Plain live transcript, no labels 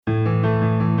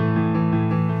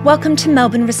Welcome to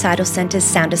Melbourne Recital Centre's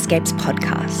Sound Escapes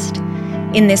podcast.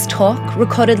 In this talk,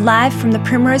 recorded live from the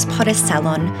Primrose Potter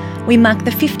Salon, we mark the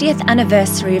 50th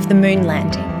anniversary of the moon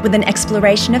landing with an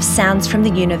exploration of sounds from the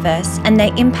universe and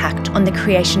their impact on the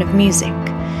creation of music.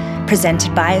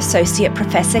 Presented by Associate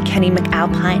Professor Kenny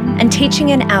McAlpine and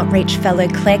Teaching and Outreach Fellow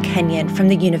Claire Kenyon from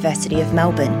the University of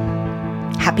Melbourne.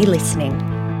 Happy listening.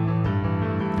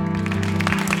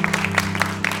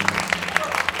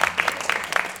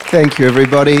 Thank you,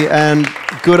 everybody, and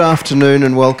good afternoon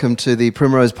and welcome to the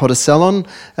Primrose Potter Salon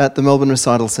at the Melbourne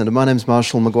Recital Centre. My name's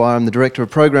Marshall Maguire, I'm the Director of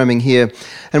Programming here,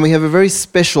 and we have a very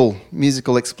special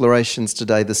musical explorations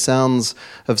today, the sounds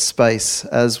of space.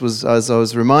 As I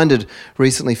was reminded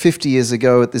recently, 50 years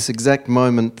ago at this exact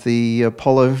moment, the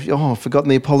Apollo, I've forgotten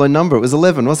the Apollo number, it was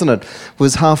 11, wasn't it?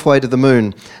 Was halfway to the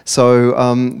moon. So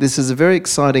this is a very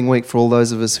exciting week for all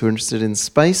those of us who are interested in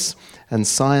space and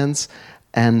science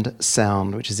and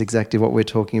sound, which is exactly what we're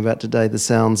talking about today, the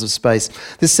sounds of space.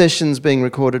 This session's being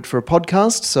recorded for a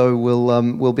podcast, so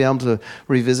we'll be able to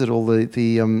revisit all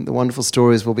the wonderful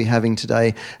stories we'll be having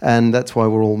today, and that's why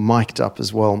we're all mic'd up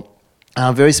as well.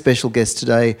 Our very special guest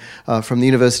today from the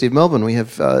University of Melbourne. We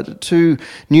have two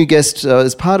new guests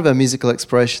as part of our musical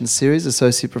exploration series,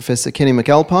 Associate Professor Kenny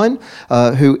McAlpine,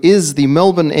 who is the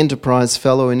Melbourne Enterprise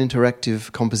Fellow in Interactive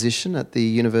Composition at the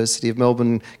University of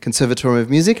Melbourne Conservatorium of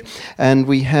Music. And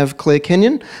we have Claire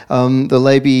Kenyon, the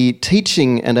Labey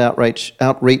Teaching and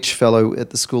Outreach Fellow at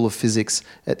the School of Physics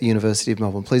at the University of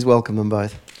Melbourne. Please welcome them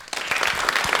both.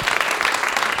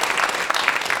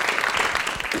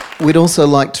 We'd also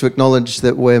like to acknowledge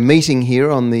that we're meeting here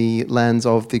on the lands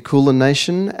of the Kulin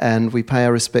Nation, and we pay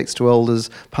our respects to elders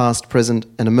past, present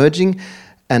and emerging,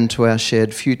 and to our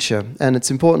shared future. And it's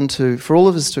important for all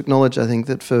of us to acknowledge, I think,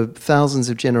 that for thousands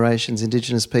of generations,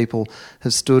 Indigenous people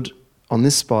have stood on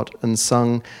this spot and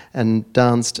sung and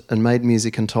danced and made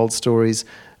music and told stories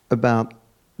about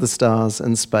the stars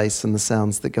and space and the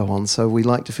sounds that go on. So we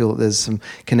like to feel that there's some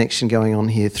connection going on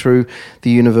here through the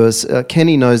universe.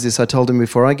 Kenny knows this. I told him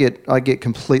before, I get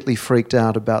completely freaked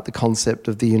out about the concept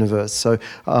of the universe. So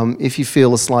if you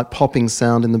feel a slight popping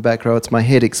sound in the back row, it's my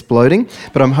head exploding.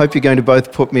 But I hope you're going to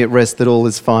both put me at rest that all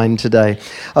is fine today.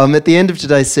 At the end of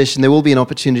today's session, there will be an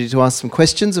opportunity to ask some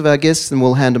questions of our guests, and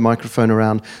we'll hand a microphone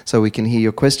around so we can hear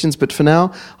your questions. But for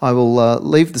now, I will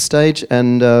leave the stage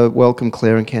and welcome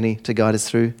Claire and Kenny to guide us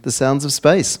through the sounds of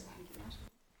space.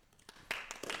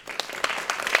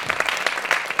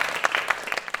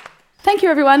 Thank you,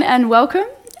 everyone, and welcome.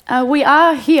 We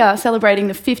are here celebrating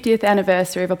the 50th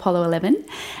anniversary of Apollo 11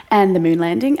 and the moon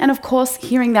landing, and of course,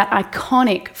 hearing that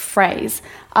iconic phrase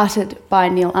uttered by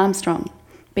Neil Armstrong,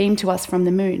 "Beam to us from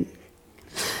the moon."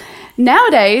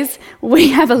 Nowadays,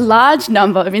 we have a large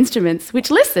number of instruments which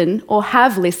listen or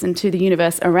have listened to the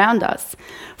universe around us,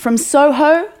 from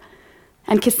Soho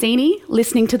and Cassini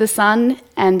listening to the sun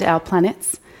and our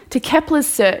planets, to Kepler's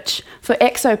search for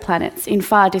exoplanets in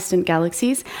far distant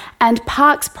galaxies, and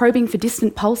Parkes probing for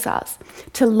distant pulsars,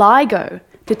 to LIGO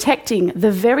detecting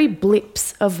the very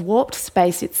blips of warped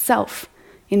space itself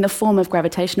in the form of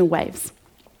gravitational waves.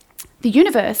 The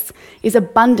universe is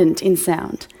abundant in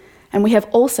sound, and we have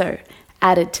also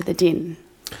added to the din.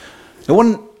 Now,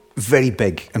 one very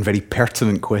big and very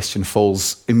pertinent question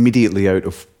falls immediately out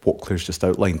of what Claire's just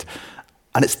outlined.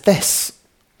 And it's this: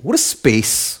 what does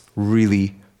space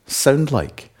really sound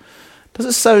like? Does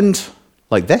it sound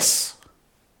like this?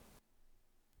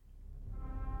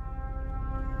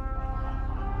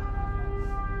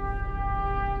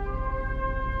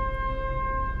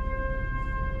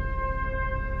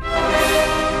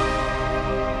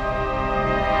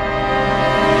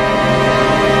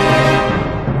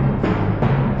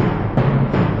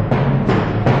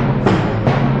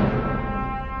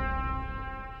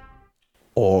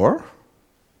 Or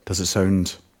does it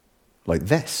sound like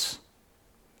this?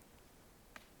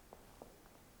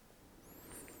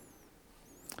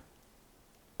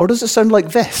 Or does it sound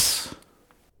like this?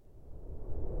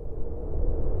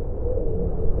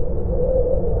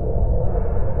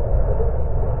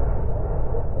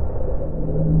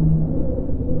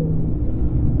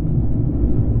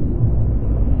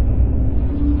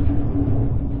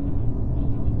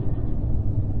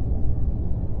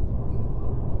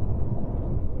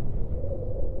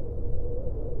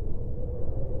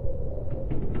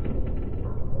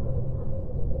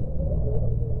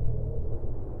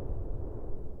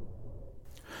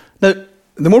 Now,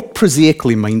 the more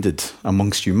prosaically minded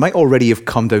amongst you might already have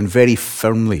come down very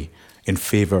firmly in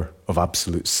favour of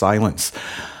absolute silence.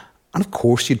 And of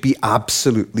course, you'd be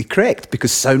absolutely correct,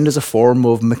 because sound is a form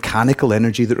of mechanical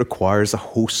energy that requires a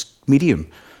host medium,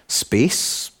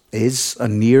 space is a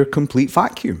near complete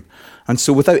vacuum. And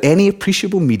so without any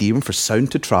appreciable medium for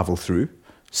sound to travel through,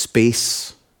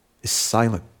 space is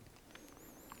silent.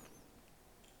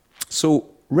 So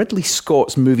Ridley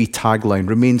Scott's movie tagline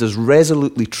remains as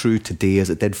resolutely true today as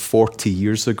it did 40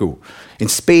 years ago. In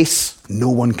space, no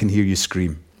one can hear you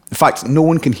scream. In fact, no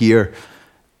one can hear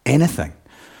anything.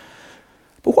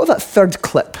 But what of that third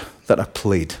clip that I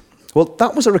played? Well,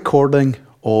 that was a recording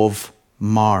of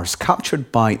Mars,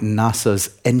 captured by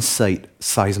NASA's InSight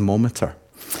seismometer.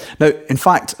 Now, in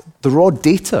fact, the raw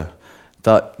data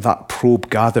that probe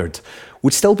gathered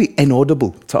would still be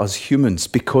inaudible to us humans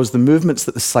because the movements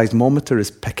that the seismometer is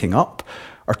picking up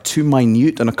are too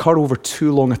minute and occur over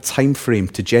too long a time frame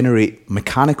to generate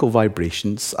mechanical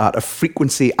vibrations at a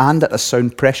frequency and at a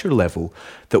sound pressure level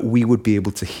that we would be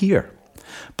able to hear.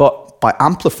 But by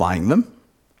amplifying them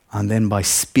and then by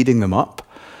speeding them up,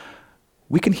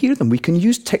 we can hear them. We can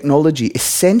use technology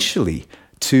essentially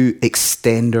to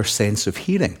extend our sense of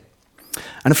hearing.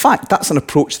 And in fact, that's an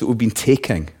approach that we've been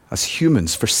taking as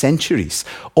humans for centuries.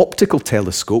 Optical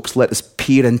telescopes let us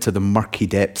peer into the murky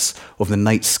depths of the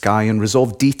night sky and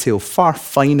resolve detail far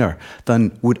finer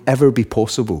than would ever be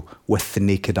possible with the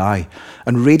naked eye.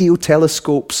 And radio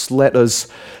telescopes let us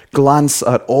glance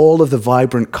at all of the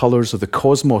vibrant colours of the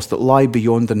cosmos that lie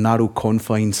beyond the narrow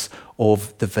confines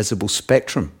of the visible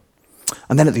spectrum.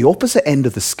 And then at the opposite end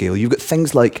of the scale, you've got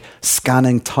things like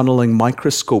scanning, tunneling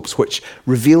microscopes, which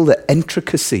reveal the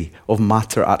intricacy of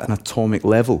matter at an atomic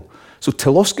level. So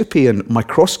telescopy and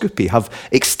microscopy have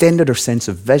extended our sense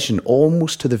of vision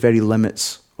almost to the very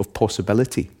limits of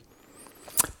possibility.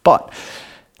 But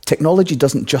technology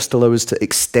doesn't just allow us to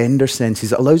extend our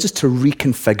senses, it allows us to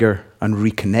reconfigure and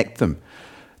reconnect them.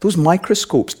 Those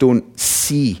microscopes don't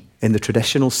see in the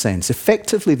traditional sense.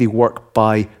 Effectively, they work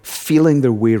by feeling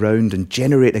their way around and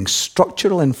generating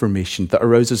structural information that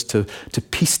allows us to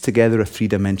piece together a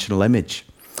three-dimensional image.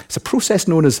 It's a process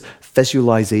known as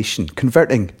visualization,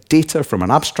 converting data from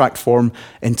an abstract form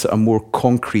into a more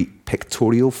concrete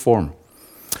pictorial form.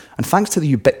 And thanks to the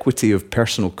ubiquity of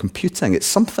personal computing, it's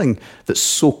something that's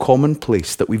so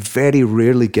commonplace that we very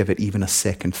rarely give it even a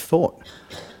second thought.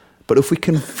 But if we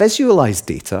can visualize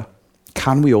data,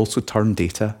 can we also turn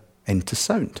data into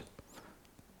sound?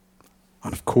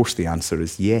 And of course the answer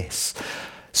is yes.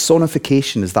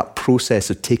 Sonification is that process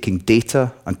of taking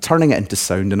data and turning it into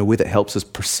sound in a way that helps us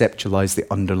perceptualize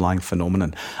the underlying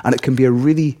phenomenon. And it can be a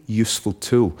really useful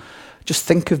tool. Just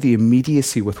think of the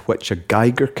immediacy with which a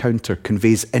Geiger counter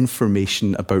conveys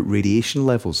information about radiation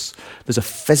levels. There's a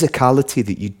physicality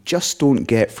that you just don't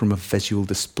get from a visual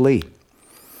display.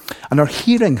 And our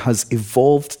hearing has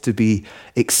evolved to be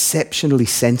exceptionally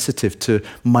sensitive to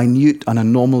minute and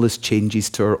anomalous changes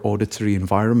to our auditory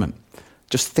environment.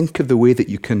 Just think of the way that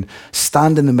you can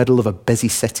stand in the middle of a busy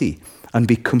city and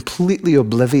be completely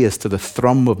oblivious to the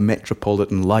thrum of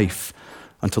metropolitan life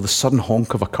until the sudden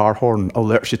honk of a car horn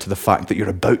alerts you to the fact that you're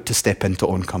about to step into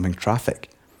oncoming traffic.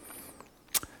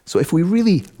 So if we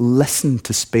really listen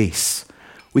to space,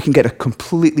 we can get a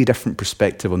completely different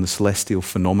perspective on the celestial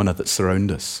phenomena that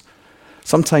surround us.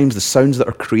 Sometimes the sounds that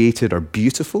are created are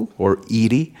beautiful or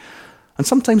eerie, and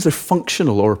sometimes they're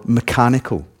functional or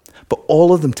mechanical, but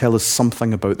all of them tell us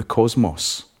something about the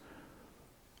cosmos.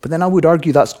 But then I would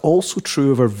argue that's also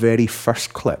true of our very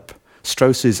first clip,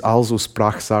 Strauss's Also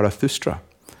sprach Zarathustra.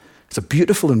 It's a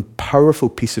beautiful and powerful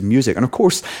piece of music, and of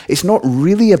course, it's not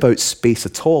really about space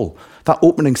at all. That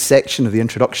opening section of the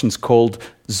introduction is called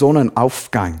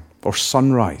Sonnenaufgang, or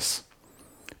sunrise.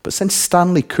 But since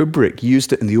Stanley Kubrick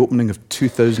used it in the opening of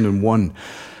 2001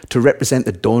 to represent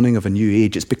the dawning of a new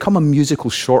age, it's become a musical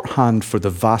shorthand for the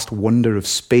vast wonder of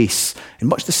space, in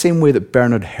much the same way that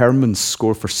Bernard Herrmann's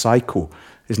score for Psycho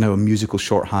is now a musical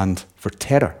shorthand for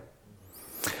terror.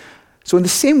 So in the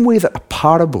same way that a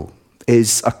parable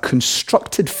is a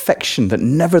constructed fiction that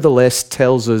nevertheless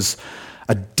tells us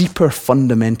a deeper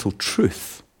fundamental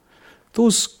truth,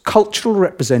 those cultural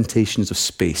representations of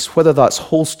space, whether that's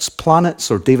Holst's Planets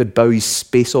or David Bowie's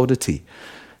Space Oddity,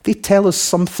 they tell us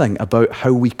something about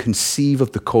how we conceive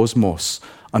of the cosmos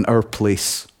and our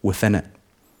place within it.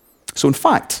 So in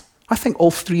fact, I think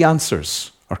all three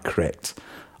answers are correct.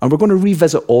 And we're going to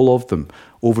revisit all of them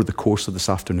over the course of this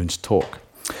afternoon's talk.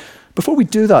 Before we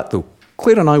do that though,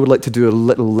 Claire and I would like to do a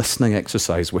little listening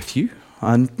exercise with you.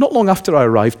 And not long after I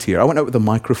arrived here, I went out with a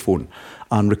microphone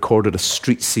and recorded a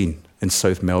street scene in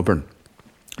South Melbourne.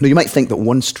 Now, you might think that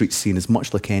one street scene is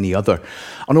much like any other.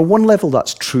 And on one level,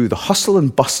 that's true. The hustle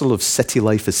and bustle of city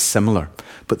life is similar.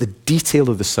 But the detail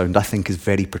of the sound, I think, is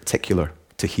very particular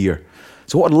to hear.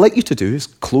 So what I'd like you to do is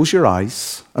close your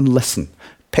eyes and listen.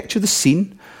 Picture the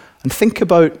scene and think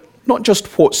about not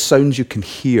just what sounds you can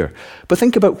hear, but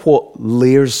think about what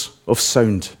layers of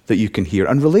sound that you can hear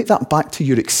and relate that back to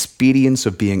your experience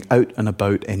of being out and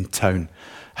about in town.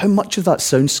 How much of that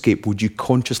soundscape would you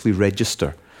consciously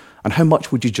register? And how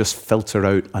much would you just filter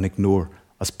out and ignore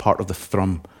as part of the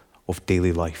thrum of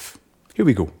daily life? Here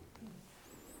we go.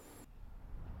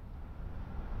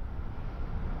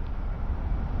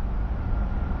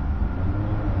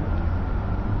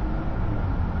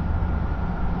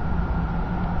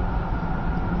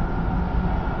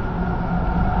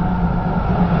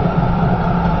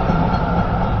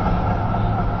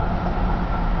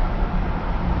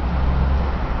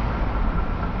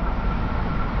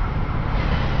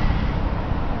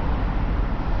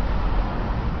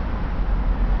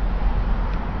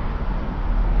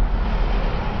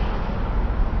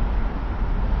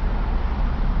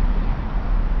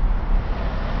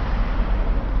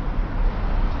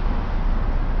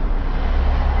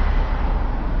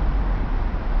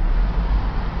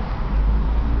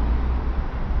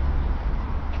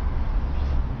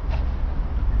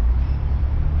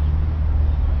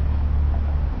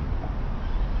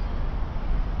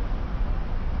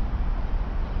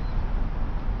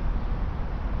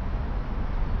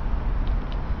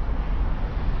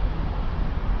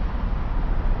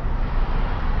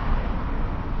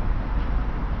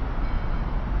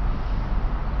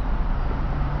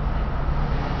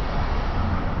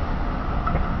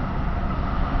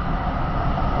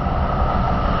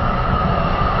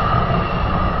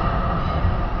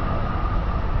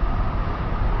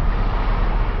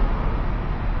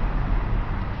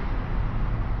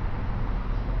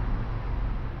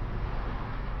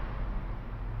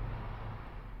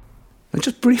 And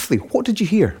just briefly, what did you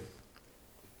hear?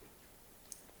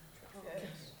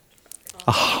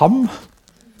 A hum?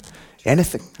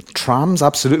 Anything? Trams?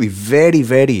 Absolutely. Very,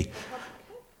 very.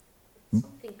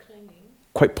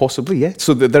 Quite possibly, yeah.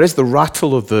 So there is the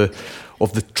rattle of the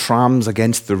trams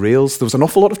against the rails. There was an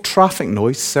awful lot of traffic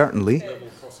noise, certainly.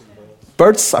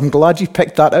 Birds, I'm glad you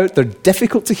picked that out. They're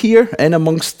difficult to hear in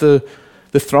amongst the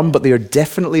thrum, but they are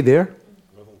definitely there.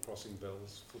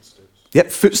 Yep,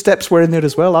 footsteps were in there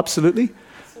as well, absolutely.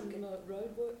 Some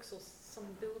roadworks or some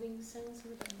building sounds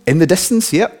in the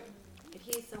distance, yep. You could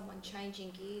hear someone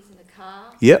changing gears in the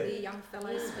car. Yep. The young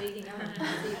fellow speeding up.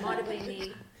 It might have been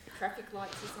the traffic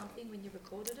lights or something when you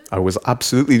recorded it. I was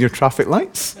absolutely near traffic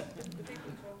lights.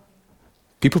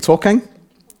 People talking.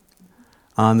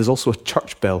 And there's also a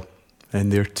church bell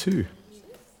in there too.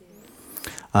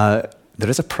 There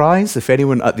is a prize if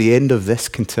anyone at the end of this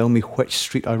can tell me which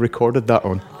street I recorded that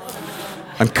on.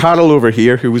 And Carol over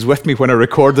here, who was with me when I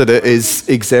recorded it, is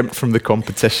exempt from the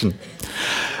competition.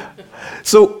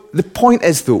 So the point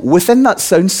is, though, within that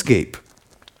soundscape,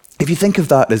 if you think of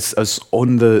that as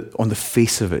on the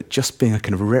face of it, just being a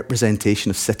kind of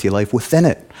representation of city life, within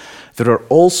it, there are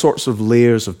all sorts of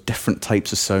layers of different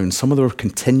types of sounds. Some of them are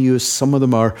continuous, some of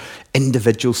them are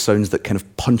individual sounds that kind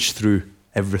of punch through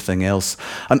everything else.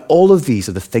 And all of these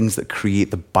are the things that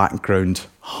create the background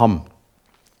hum.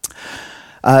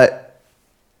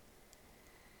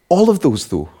 All of those,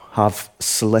 though, have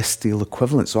celestial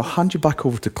equivalents. So I'll hand you back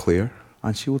over to Claire,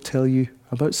 and she will tell you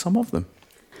about some of them.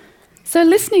 So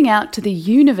listening out to the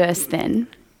universe then,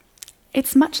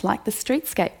 it's much like the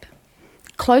streetscape.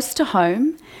 Close to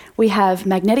home, we have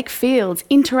magnetic fields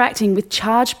interacting with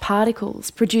charged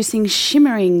particles, producing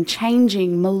shimmering,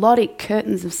 changing, melodic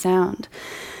curtains of sound.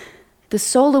 The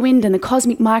solar wind and the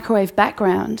cosmic microwave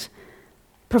background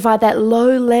provide that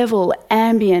low-level,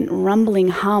 ambient, rumbling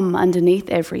hum underneath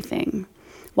everything.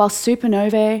 While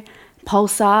supernovae,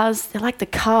 pulsars, they're like the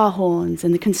car horns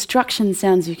and the construction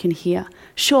sounds you can hear.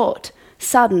 Short,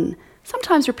 sudden,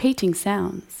 sometimes repeating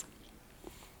sounds.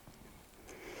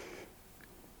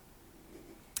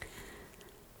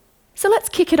 So let's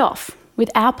kick it off with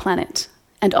our planet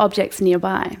and objects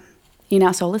nearby in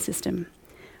our solar system.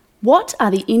 What are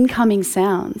the incoming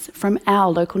sounds from our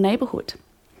local neighbourhood?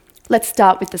 Let's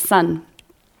start with the sun.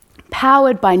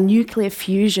 Powered by nuclear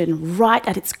fusion right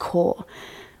at its core,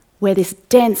 where this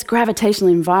dense gravitational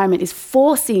environment is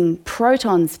forcing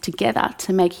protons together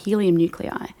to make helium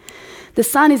nuclei. The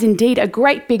sun is indeed a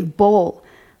great big ball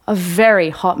of very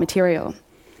hot material.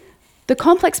 The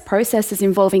complex processes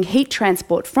involving heat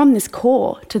transport from this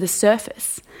core to the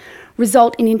surface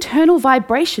result in internal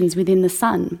vibrations within the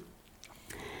sun.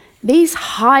 These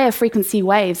higher frequency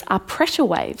waves are pressure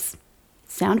waves,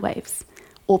 sound waves,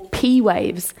 or P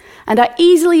waves, and are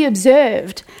easily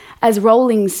observed as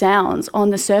rolling sounds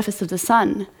on the surface of the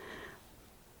sun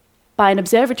by an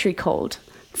observatory called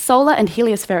Solar and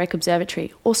Heliospheric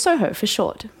Observatory, or SOHO for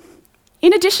short.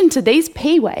 In addition to these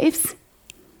P waves,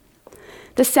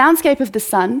 The soundscape of the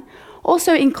sun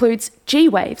also includes G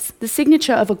waves, the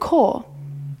signature of a core.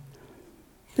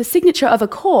 The signature of a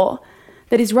core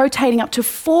that is rotating up to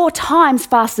 4 times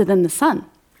faster than the sun,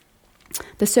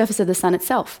 the surface of the sun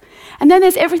itself. And then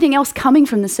there's everything else coming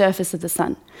from the surface of the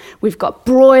sun. We've got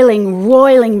broiling,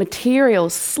 roiling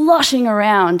materials sloshing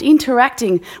around,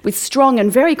 interacting with strong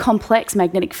and very complex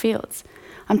magnetic fields.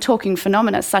 I'm talking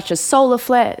phenomena such as solar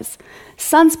flares,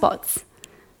 sunspots,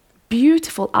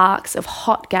 beautiful arcs of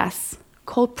hot gas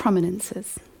called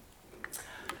prominences.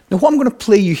 Now, what I'm going to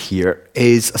play you here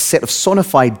is a set of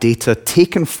sonified data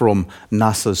taken from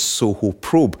NASA's SOHO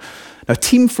probe. Now, a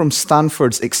team from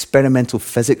Stanford's Experimental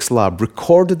Physics Lab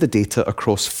recorded the data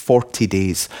across 40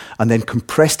 days and then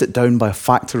compressed it down by a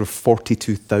factor of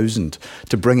 42,000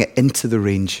 to bring it into the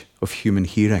range of human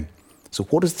hearing. So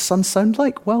what does the sun sound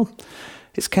like? Well,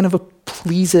 it's kind of a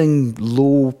pleasing,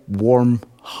 low, warm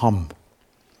hum.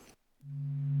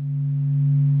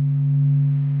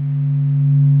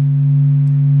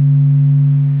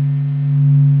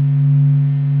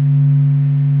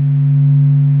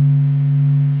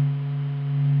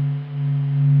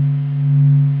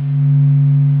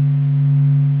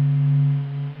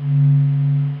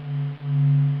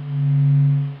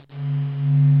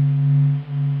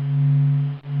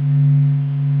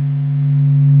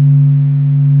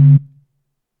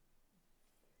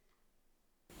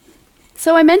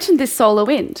 So I mentioned this solar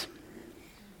wind.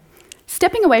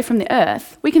 Stepping away from the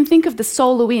Earth, we can think of the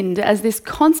solar wind as this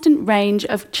constant range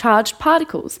of charged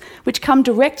particles which come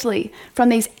directly from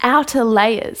these outer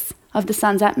layers of the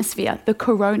sun's atmosphere, the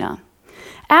corona.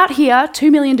 Out here,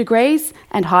 2 million degrees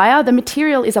and higher, the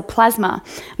material is a plasma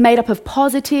made up of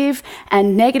positive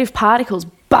and negative particles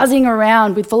buzzing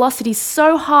around with velocities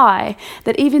so high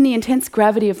that even the intense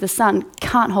gravity of the sun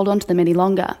can't hold on to them any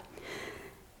longer.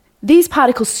 These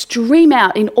particles stream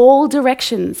out in all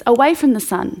directions away from the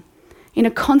sun in a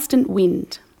constant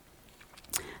wind.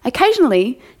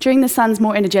 Occasionally, during the sun's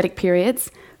more energetic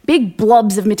periods, big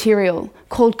blobs of material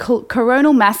called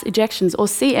coronal mass ejections, or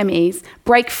CMEs,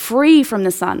 break free from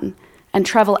the sun and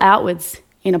travel outwards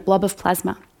in a blob of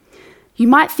plasma. You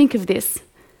might think of this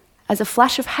as a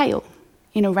flash of hail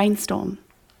in a rainstorm.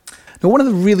 Now, one of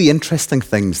the really interesting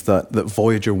things that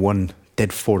Voyager 1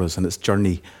 did for us on its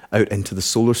journey out into the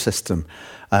solar system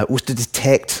was to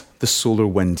detect the solar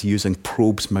wind using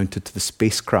probes mounted to the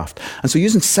spacecraft. And so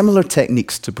using similar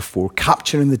techniques to before,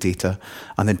 capturing the data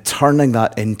and then turning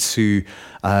that into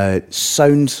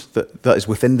sound that is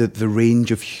within the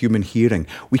range of human hearing,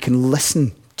 we can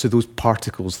listen to those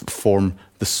particles that form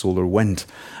the solar wind.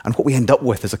 And what we end up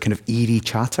with is a kind of eerie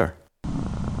chatter.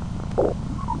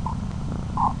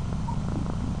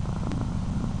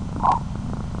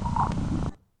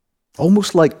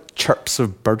 Almost like chirps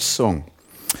of birdsong.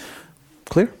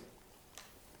 Clear?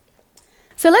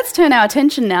 So let's turn our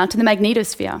attention now to the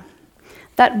magnetosphere,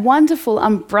 that wonderful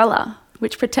umbrella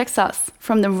which protects us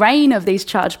from the rain of these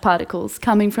charged particles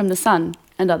coming from the sun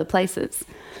and other places.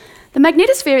 The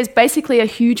magnetosphere is basically a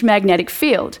huge magnetic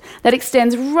field that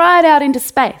extends right out into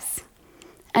space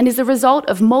and is a result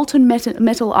of molten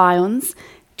metal ions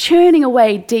churning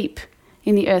away deep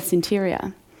in the Earth's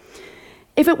interior.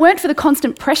 If it weren't for the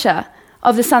constant pressure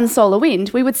of the sun's solar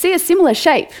wind, we would see a similar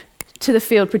shape to the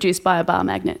field produced by a bar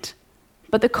magnet.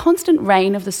 But the constant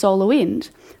rain of the solar wind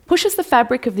pushes the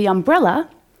fabric of the umbrella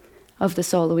of the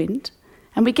solar wind,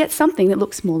 and we get something that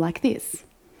looks more like this.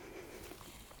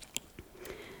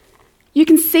 You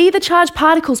can see the charged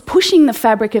particles pushing the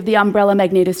fabric of the umbrella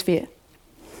magnetosphere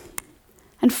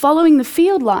and following the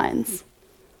field lines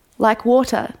like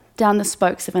water down the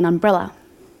spokes of an umbrella.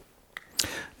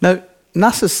 Now,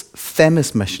 NASA's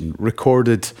Themis mission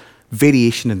recorded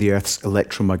variation in the Earth's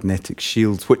electromagnetic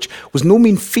shield, which was no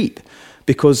mean feat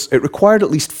because it required at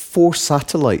least 4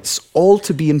 satellites, all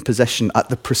to be in position at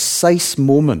the precise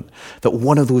moment that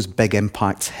one of those big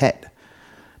impacts hit.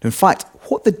 In fact,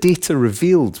 what the data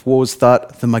revealed was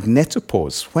that the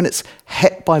magnetopause, when it's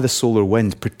hit by the solar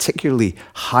wind, particularly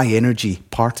high-energy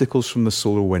particles from the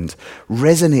solar wind,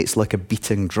 resonates like a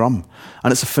beating drum.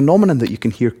 And it's a phenomenon that you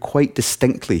can hear quite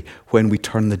distinctly when we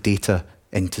turn the data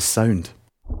into sound.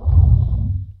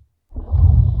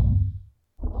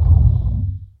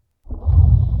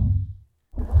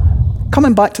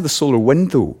 Coming back to the solar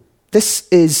wind, though, this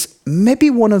is maybe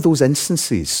one of those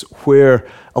instances where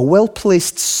a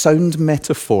well-placed sound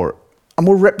metaphor, a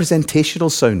more representational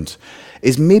sound,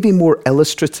 is maybe more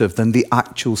illustrative than the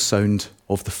actual sound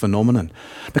of the phenomenon.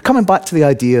 Now, coming back to the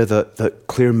idea that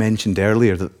Claire mentioned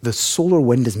earlier, that the solar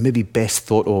wind is maybe best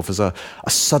thought of as a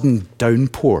sudden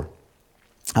downpour.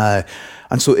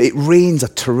 And so it rains a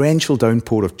torrential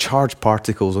downpour of charged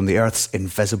particles on the Earth's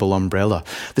invisible umbrella.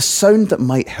 The sound that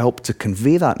might help to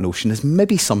convey that notion is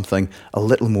maybe something a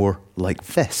little more like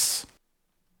this.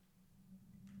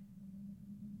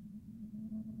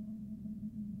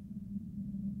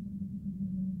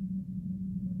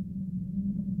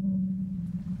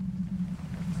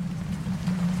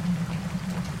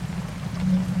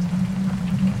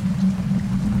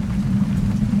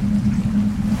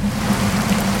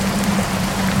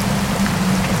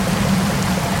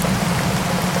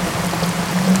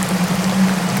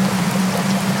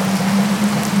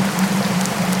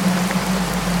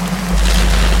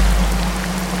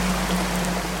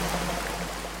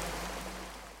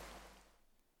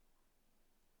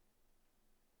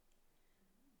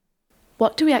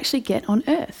 What do we actually get on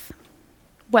Earth?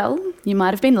 Well, you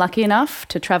might have been lucky enough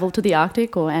to travel to the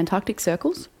Arctic or Antarctic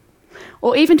circles,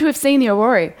 or even to have seen the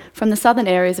aurora from the southern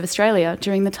areas of Australia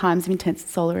during the times of intense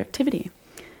solar activity.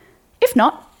 If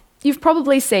not, you've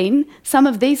probably seen some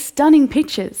of these stunning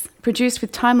pictures produced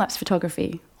with time-lapse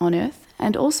photography on Earth,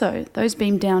 and also those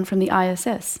beamed down from the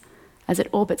ISS as it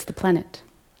orbits the planet.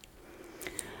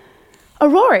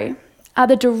 Aurorae are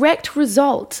the direct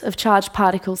result of charged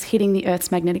particles hitting the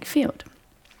Earth's magnetic field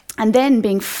and then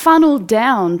being funneled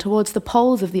down towards the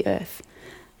poles of the Earth,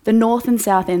 the north and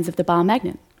south ends of the bar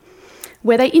magnet,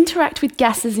 where they interact with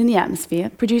gases in the atmosphere,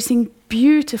 producing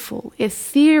beautiful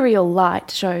ethereal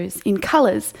light shows in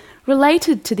colours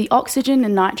related to the oxygen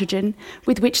and nitrogen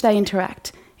with which they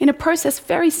interact, in a process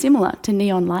very similar to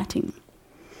neon lighting.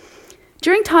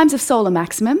 During times of solar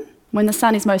maximum, when the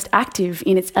sun is most active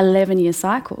in its 11-year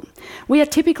cycle, we are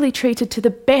typically treated to the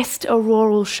best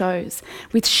auroral shows,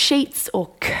 with sheets or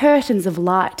curtains of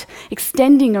light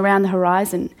extending around the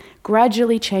horizon,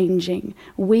 gradually changing,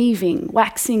 weaving,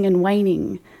 waxing and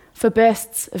waning for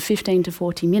bursts of 15 to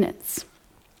 40 minutes.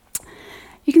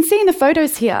 You can see in the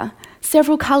photos here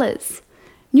several colours.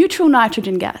 Neutral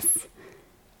nitrogen gas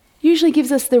usually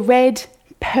gives us the red,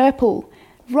 purple,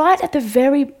 right at the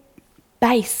very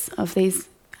base of these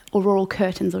auroral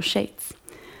curtains or sheets.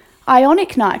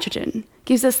 Ionic nitrogen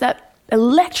gives us that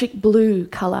electric blue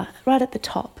colour right at the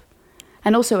top,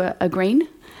 and also a green.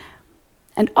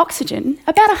 And oxygen,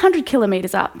 about 100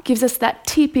 kilometres up, gives us that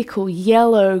typical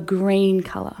yellow-green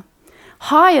colour.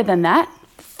 Higher than that,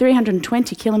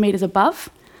 320 kilometres above,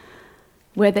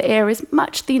 where the air is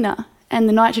much thinner and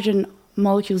the nitrogen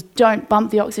molecules don't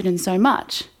bump the oxygen so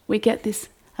much, we get this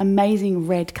amazing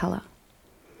red colour.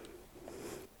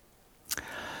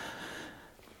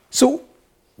 So,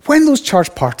 when those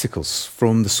charged particles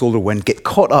from the solar wind get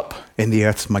caught up in the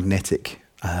Earth's magnetic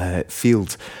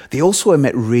field, they also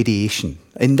emit radiation.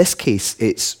 In this case,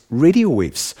 it's radio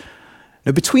waves.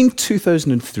 Now, between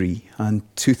 2003 and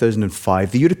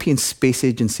 2005, the European Space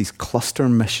Agency's Cluster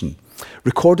mission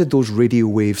recorded those radio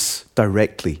waves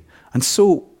directly. And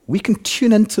so we can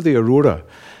tune into the aurora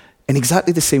in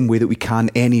exactly the same way that we can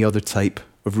any other type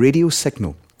of radio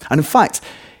signal. And in fact,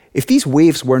 if these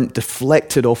waves weren't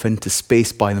deflected off into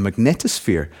space by the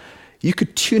magnetosphere, you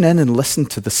could tune in and listen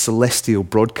to the celestial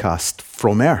broadcast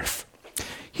from Earth.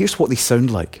 Here's what they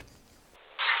sound like.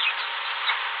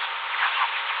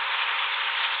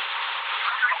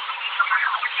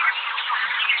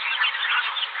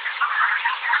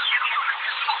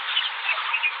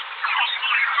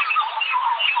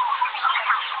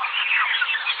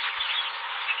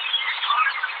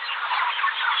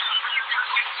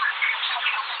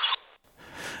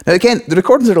 Now again, the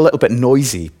recordings are a little bit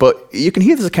noisy, but you can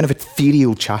hear there's a kind of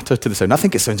ethereal chatter to the sound. I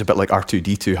think it sounds a bit like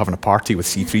R2-D2 having a party with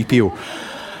C-3PO.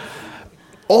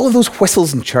 All of those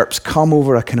whistles and chirps come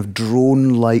over a kind of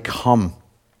drone-like hum.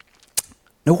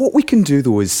 Now what we can do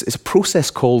though is a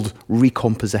process called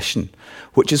recomposition,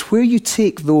 which is where you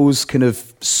take those kind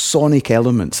of sonic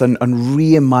elements and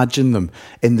reimagine them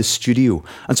in the studio.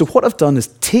 And so what I've done is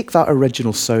take that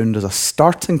original sound as a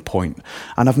starting point,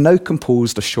 and I've now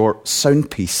composed a short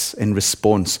sound piece in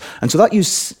response. And so that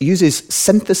uses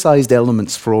synthesized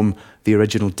elements from the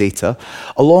original data,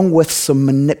 along with some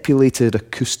manipulated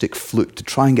acoustic flute to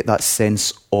try and get that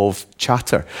sense of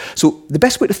chatter. So the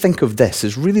best way to think of this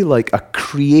is really like a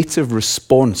creative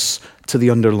response to the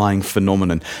underlying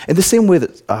phenomenon. In the same way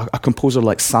that a composer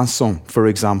like Saint-Saëns, for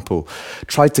example,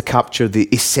 tried to capture the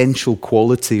essential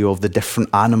quality of the different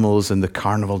animals in the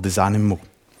Carnaval des Animaux.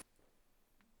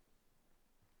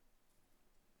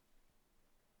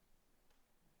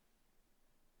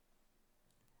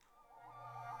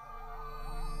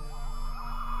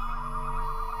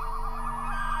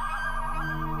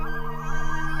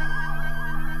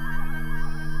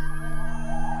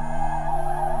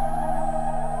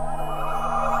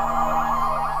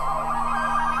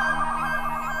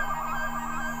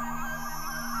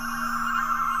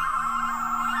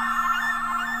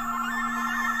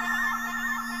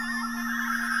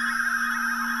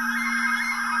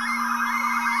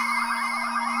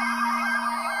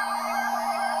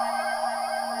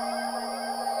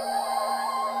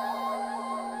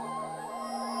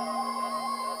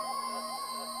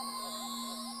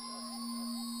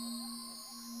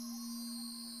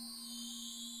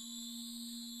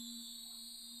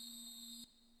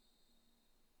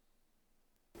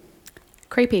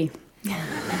 Creepy.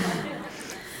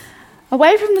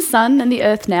 Away from the sun and the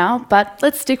earth now, but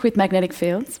let's stick with magnetic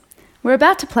fields. We're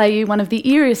about to play you one of the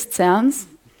eeriest sounds,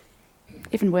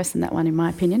 even worse than that one in my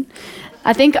opinion,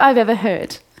 I think I've ever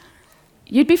heard.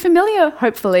 You'd be familiar,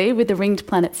 hopefully, with the ringed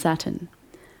planet Saturn.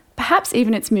 Perhaps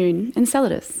even its moon,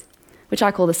 Enceladus, which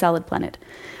I call the salad planet,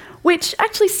 which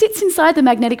actually sits inside the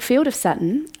magnetic field of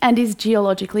Saturn and is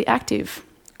geologically active,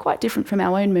 quite different from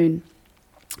our own moon.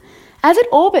 As it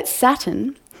orbits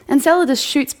Saturn, Enceladus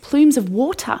shoots plumes of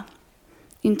water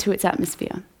into its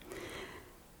atmosphere.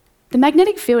 The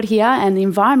magnetic field here and the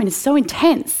environment is so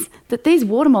intense that these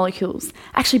water molecules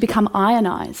actually become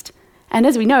ionised. And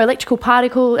as we know,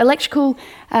 particles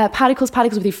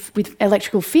with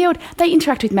electrical field, they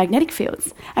interact with magnetic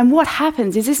fields. And what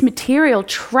happens is this material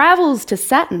travels to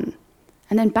Saturn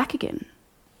and then back again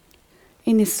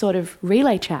in this sort of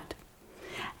relay chat.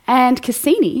 And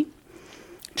Cassini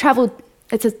travelled.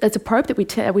 It's a probe that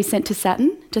we sent to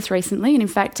Saturn just recently, and in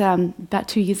fact, about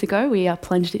 2 years ago, we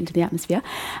plunged it into the atmosphere.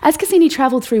 As Cassini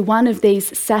travelled through one of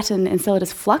these Saturn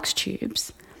Enceladus flux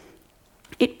tubes,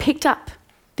 it picked up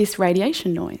this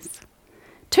radiation noise.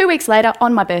 2 weeks later,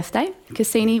 on my birthday,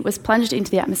 Cassini was plunged into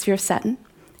the atmosphere of Saturn,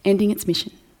 ending its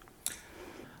mission.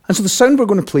 And so the sound we're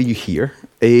going to play you here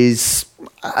is,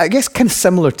 I guess, kind of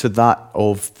similar to that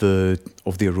of the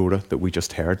aurora that we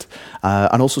just heard,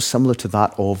 and also similar to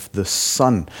that of the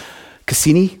sun.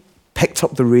 Cassini picked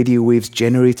up the radio waves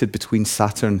generated between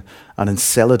Saturn and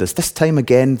Enceladus. This time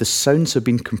again, the sounds have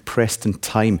been compressed in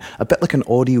time, a bit like an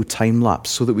audio time-lapse,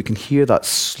 so that we can hear that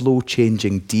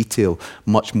slow-changing detail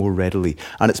much more readily.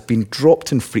 And it's been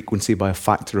dropped in frequency by a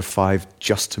factor of 5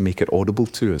 just to make it audible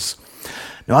to us.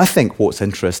 Now, I think what's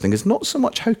interesting is not so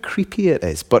much how creepy it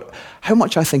is, but how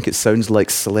much I think it sounds like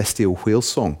celestial whale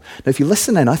song. Now, if you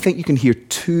listen in, I think you can hear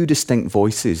 2 distinct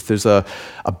voices. There's a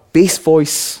bass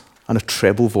voice and a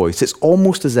treble voice. It's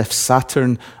almost as if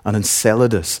Saturn and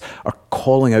Enceladus are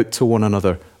calling out to one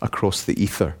another across the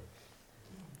ether.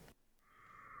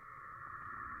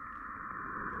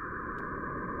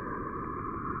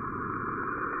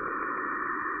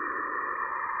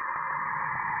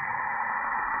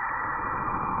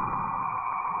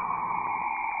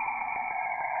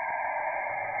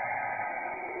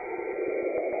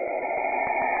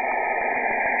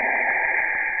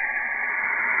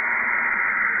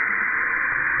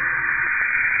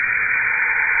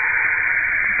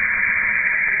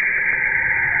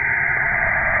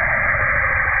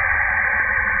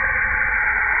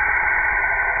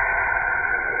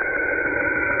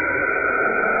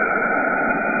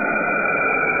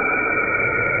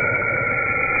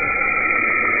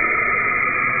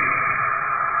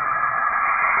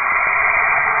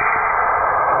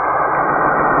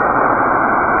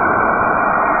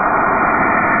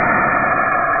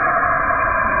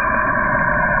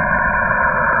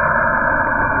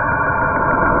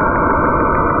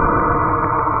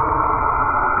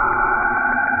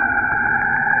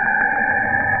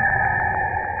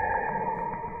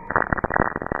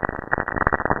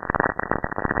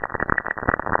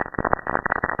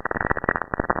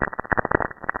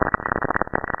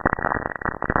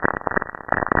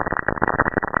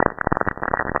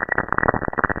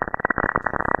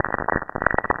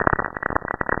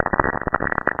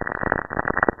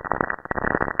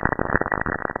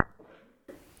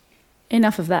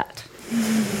 Enough of that.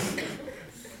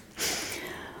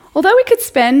 Although we could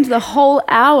spend the whole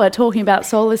hour talking about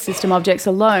solar system objects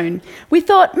alone, we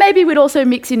thought maybe we'd also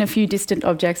mix in a few distant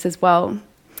objects as well.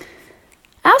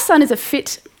 Our sun is a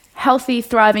fit, healthy,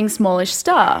 thriving, smallish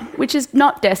star, which is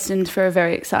not destined for a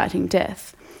very exciting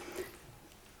death.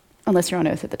 Unless you're on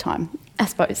Earth at the time, I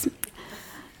suppose.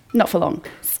 Not for long.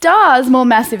 Stars more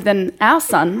massive than our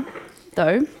sun,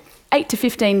 though, 8 to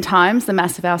 15 times the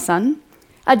mass of our sun,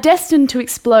 are destined to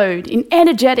explode in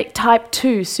energetic Type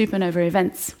II supernova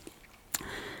events.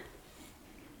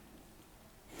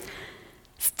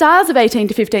 Stars of 18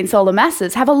 to 15 solar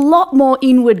masses have a lot more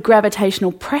inward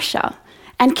gravitational pressure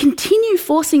and continue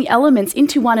forcing elements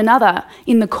into one another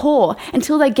in the core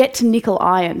until they get to nickel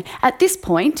iron. At this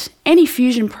point, any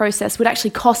fusion process would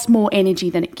actually cost more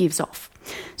energy than it gives off.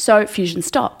 So fusion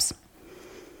stops.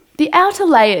 The outer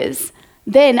layers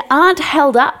then aren't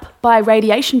held up by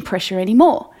radiation pressure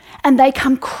anymore, and they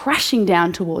come crashing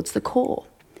down towards the core.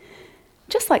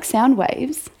 Just like sound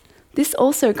waves, this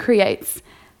also creates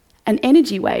an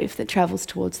energy wave that travels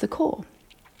towards the core.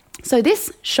 So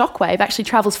this shock wave actually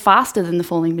travels faster than the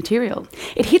falling material.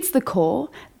 It hits the core,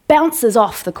 bounces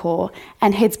off the core,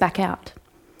 and heads back out.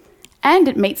 And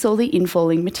it meets all the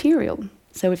infalling material.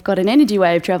 So we've got an energy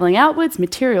wave travelling outwards,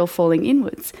 material falling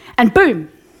inwards, and boom!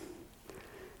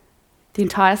 the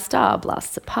entire star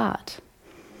blasts apart.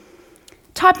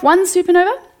 Type 1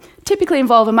 supernova typically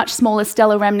involve a much smaller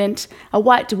stellar remnant, a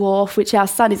white dwarf, which our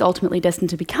sun is ultimately destined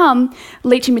to become,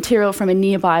 leaching material from a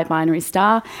nearby binary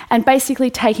star and basically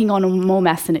taking on more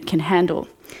mass than it can handle.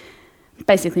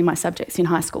 Basically my subjects in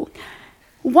high school.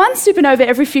 One supernova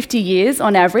every 50 years,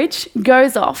 on average,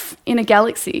 goes off in a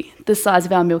galaxy the size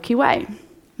of our Milky Way,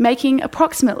 making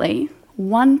approximately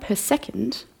 1 per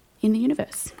second in the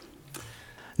universe.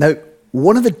 Now,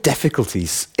 one of the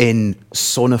difficulties in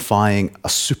sonifying a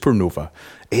supernova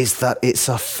is that it's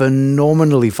a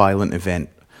phenomenally violent event.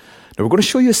 Now, we're going to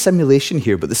show you a simulation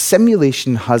here, but the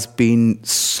simulation has been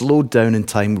slowed down in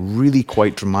time really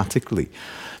quite dramatically.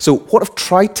 So what I've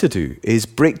tried to do is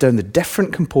break down the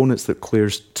different components that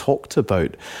Claire's talked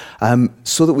about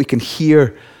so that we can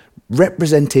hear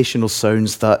representational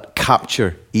sounds that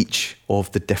capture each of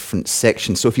the different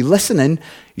sections. So if you listen in,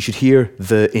 you should hear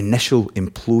the initial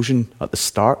implosion at the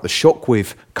start, the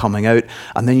shockwave coming out,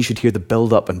 and then you should hear the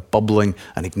build-up and bubbling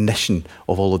and ignition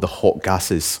of all of the hot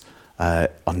gases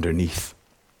underneath.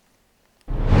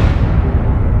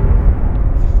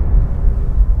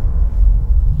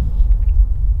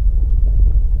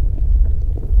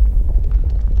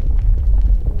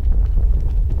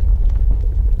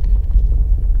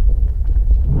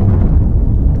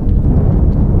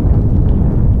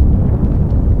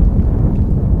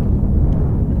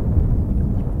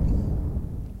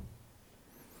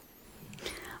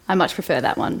 I much prefer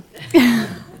that one.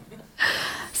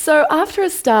 So after a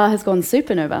star has gone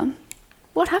supernova,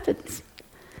 what happens?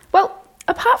 Well,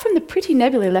 apart from the pretty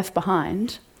nebulae left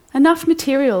behind, enough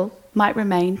material might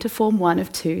remain to form one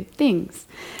of two things: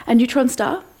 a neutron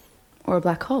star or a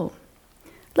black hole.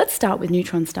 Let's start with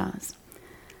neutron stars.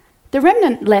 The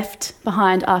remnant left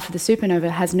behind after the supernova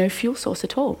has no fuel source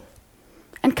at all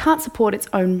and can't support its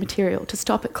own material to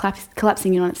stop it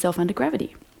collapsing in on itself under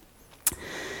gravity.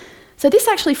 So this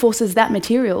actually forces that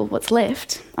material, what's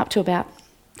left, up to about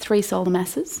 3 solar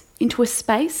masses, into a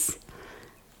space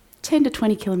 10 to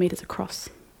 20 kilometres across.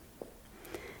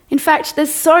 In fact,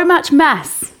 there's so much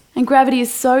mass and gravity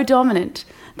is so dominant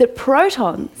that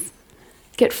protons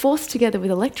get forced together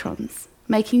with electrons,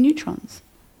 making neutrons.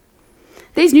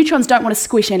 These neutrons don't want to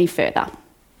squish any further.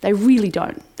 They really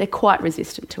don't. They're quite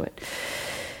resistant to it.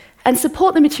 And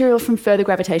support the material from further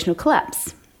gravitational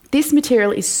collapse. This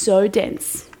material is so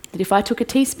dense that if I took a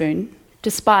teaspoon,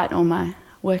 despite all my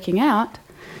working out,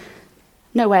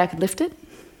 no way I could lift it,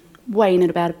 weighing at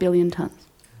about 1 billion tonnes.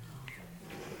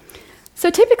 So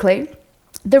typically,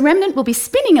 the remnant will be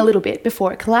spinning a little bit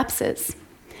before it collapses.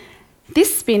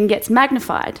 This spin gets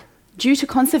magnified due to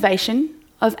conservation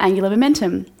of angular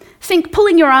momentum. Think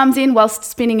pulling your arms in whilst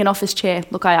spinning an office chair.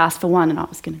 Look, I asked for one and I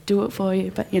was going to do it for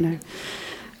you, but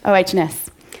OH&S.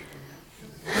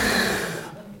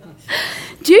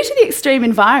 Due to the extreme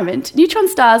environment, neutron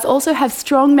stars also have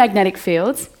strong magnetic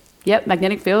fields. Yep,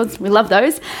 magnetic fields, we love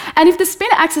those. And if the spin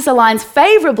axis aligns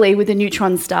favourably with the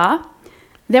neutron star,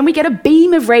 then we get a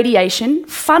beam of radiation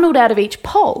funneled out of each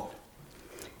pole.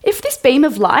 If this beam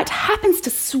of light happens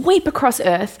to sweep across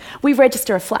Earth, we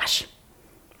register a flash,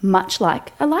 much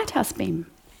like a lighthouse beam.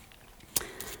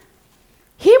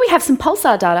 Here we have some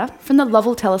pulsar data from the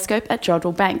Lovell telescope at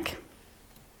Jodrell Bank.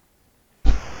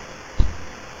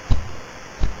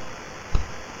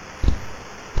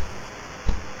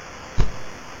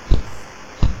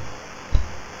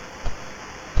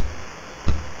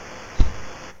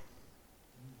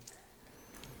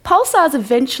 Pulsars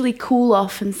eventually cool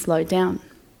off and slow down,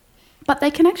 but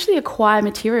they can actually acquire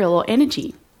material or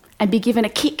energy and be given a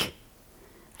kick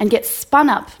and get spun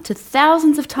up to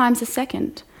thousands of times a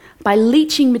second by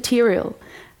leaching material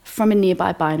from a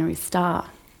nearby binary star.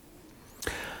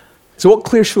 So what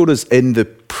Claire showed us in the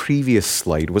previous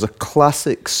slide was a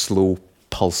classic slow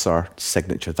pulsar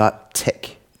signature, that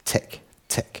tick, tick,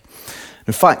 tick.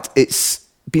 In fact, it's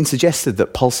been suggested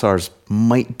that pulsars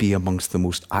might be amongst the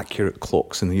most accurate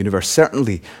clocks in the universe.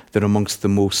 Certainly, they're amongst the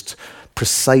most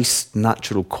precise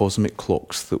natural cosmic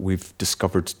clocks that we've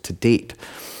discovered to date.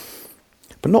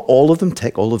 But not all of them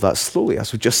tick all of that slowly.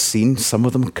 As we've just seen, some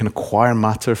of them can acquire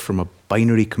matter from a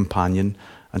binary companion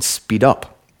and speed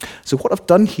up. So what I've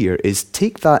done here is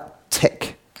take that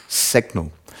tick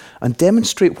signal and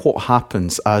demonstrate what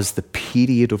happens as the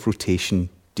period of rotation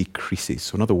decreases.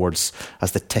 So in other words,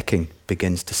 as the ticking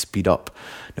begins to speed up.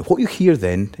 Now what you hear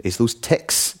then is those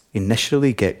ticks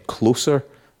initially get closer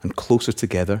and closer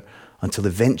together until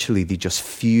eventually they just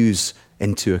fuse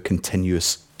into a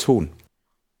continuous tone.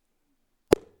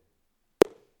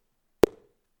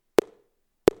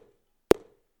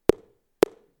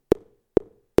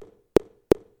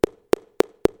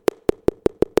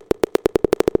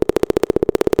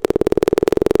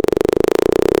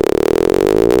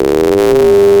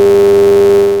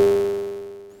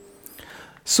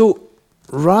 So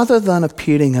rather than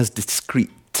appearing as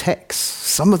discrete ticks,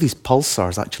 some of these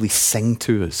pulsars actually sing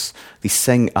to us. They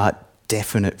sing at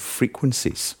definite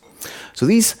frequencies. So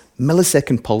these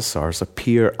millisecond pulsars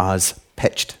appear as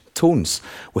pitched tones,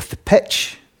 with the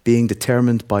pitch being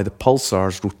determined by the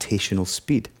pulsar's rotational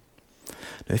speed.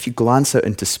 Now, if you glance out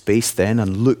into space then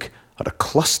and look at a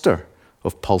cluster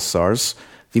of pulsars,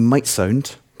 they might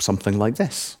sound something like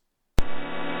this.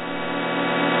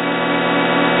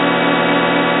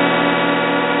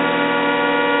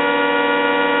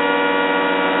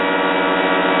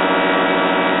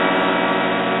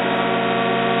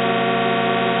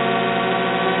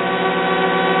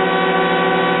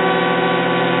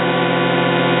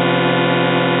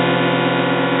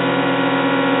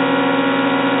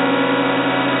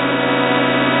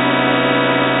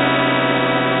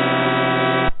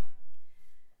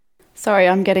 Sorry,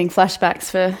 I'm getting flashbacks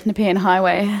for Nepean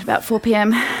Highway at about 4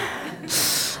 p.m.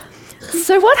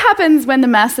 So what happens when the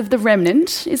mass of the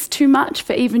remnant is too much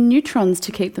for even neutrons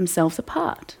to keep themselves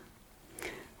apart?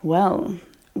 Well,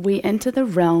 we enter the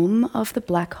realm of the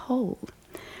black hole,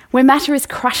 where matter is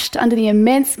crushed under the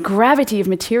immense gravity of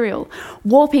material,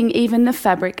 warping even the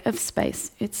fabric of space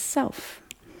itself.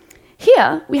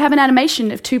 Here, we have an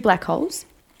animation of two black holes,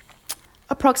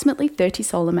 approximately 30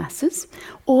 solar masses,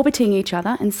 orbiting each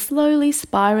other and slowly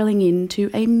spiralling into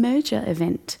a merger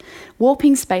event,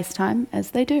 warping space-time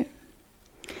as they do.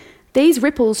 These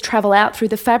ripples travel out through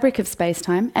the fabric of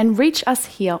space-time and reach us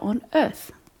here on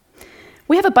Earth.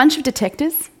 We have a bunch of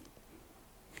detectors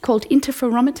called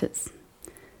interferometers,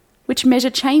 which measure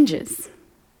changes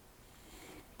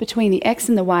between the x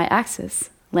and the y axis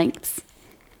lengths,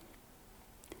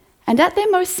 and at their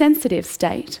most sensitive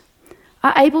state,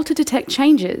 are able to detect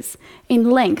changes in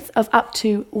length of up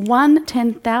to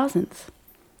 1/10,000th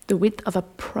the width of a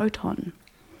proton.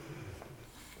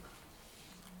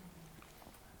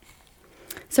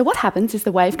 So what happens is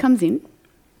the wave comes in,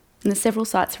 and there's several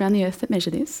sites around the Earth that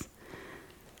measure this,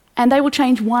 and they will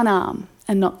change one arm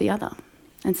and not the other.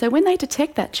 And so when they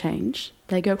detect that change,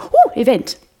 they go, "Ooh,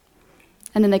 event."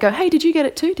 And then they go, "Hey, did you get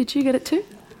it too? Did you get it too?"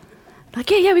 Like,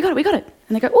 yeah, we got it.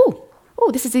 And they go, "Oh,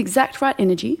 this is the exact right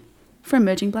energy for a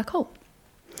merging black hole."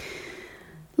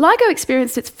 LIGO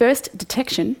experienced its first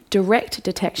detection, direct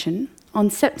detection,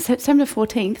 on September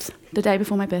 14th, the day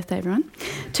before my birthday, everyone,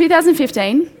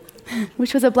 2015,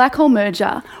 which was a black hole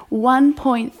merger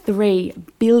 1.3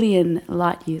 billion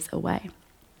light years away.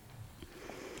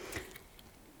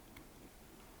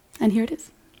 And here it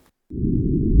is.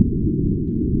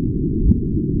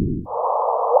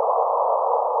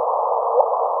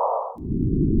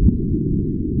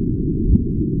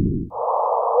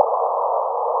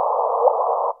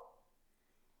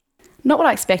 Not what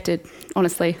I expected,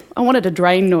 honestly. I wanted a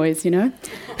drain noise, you know?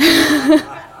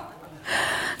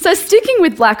 So sticking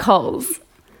with black holes,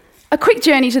 a quick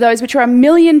journey to those which are 1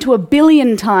 million to 1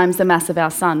 billion times the mass of our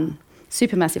sun,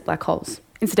 supermassive black holes.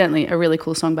 Incidentally, a really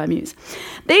cool song by Muse.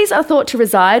 These are thought to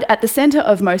reside at the centre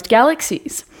of most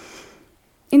galaxies.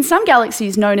 In some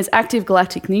galaxies known as active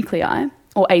galactic nuclei,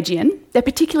 or AGN, they're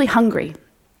particularly hungry,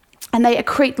 and they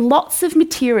accrete lots of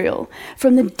material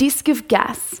from the disk of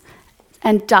gas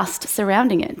and dust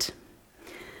surrounding it.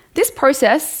 This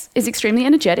process is extremely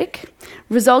energetic,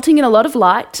 resulting in a lot of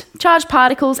light, charged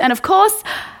particles, and of course,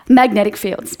 magnetic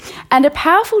fields, and a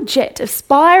powerful jet of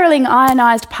spiralling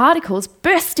ionized particles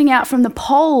bursting out from the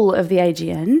pole of the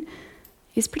AGN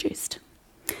is produced.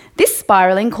 This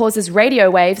spiraling causes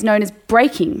radio waves known as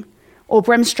breaking or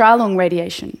Bremsstrahlung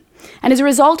radiation, and as a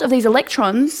result of these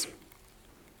electrons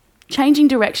changing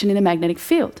direction in a magnetic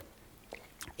field.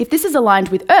 If this is aligned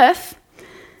with Earth,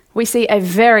 we see a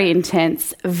very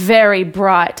intense, very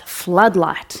bright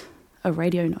floodlight of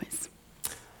radio noise.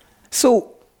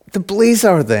 So the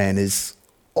blazar then is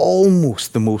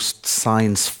almost the most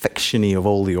science fiction-y of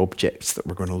all the objects that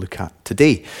we're going to look at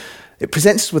today. It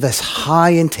presents us with this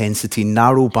high-intensity,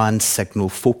 narrow-band signal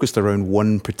focused around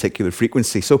one particular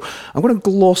frequency. So I'm going to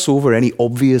gloss over any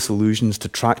obvious allusions to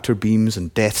tractor beams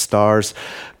and Death Stars,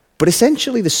 but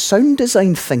essentially the sound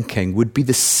design thinking would be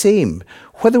the same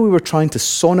whether we were trying to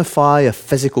sonify a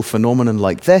physical phenomenon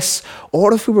like this,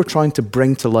 or if we were trying to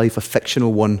bring to life a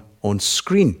fictional one on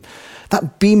screen.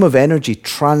 That beam of energy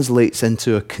translates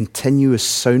into a continuous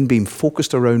sound beam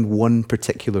focused around one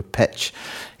particular pitch.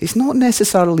 It's not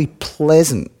necessarily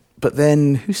pleasant, but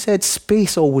then who said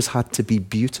space always had to be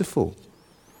beautiful?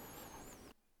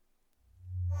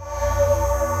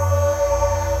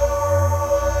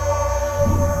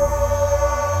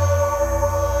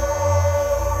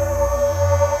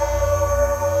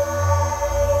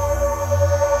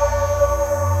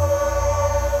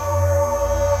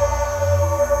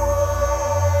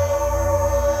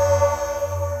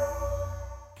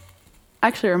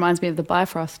 Actually reminds me of the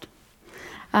Bifrost.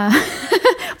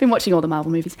 I've been watching all the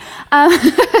Marvel movies.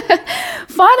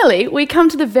 Finally, we come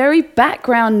to the very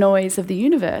background noise of the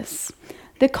universe,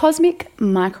 the cosmic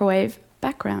microwave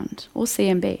background, or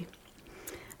CMB.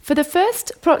 For the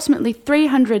first approximately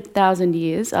 300,000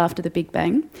 years after the Big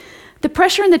Bang, the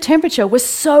pressure and the temperature were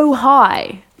so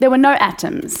high, there were no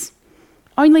atoms,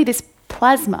 only this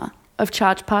plasma of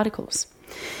charged particles.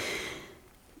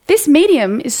 This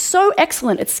medium is so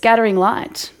excellent at scattering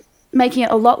light, making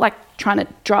it a lot like trying to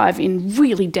drive in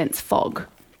really dense fog,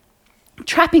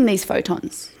 trapping these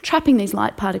photons, trapping these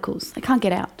light particles. They can't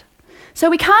get out. So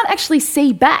we can't actually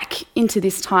see back into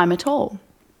this time at all.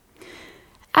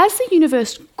 As the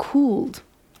universe cooled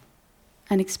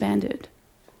and expanded,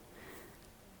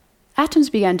 atoms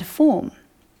began to form,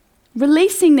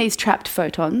 releasing these trapped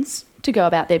photons to go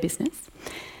about their business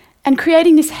and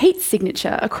creating this heat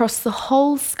signature across the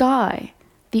whole sky,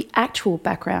 the actual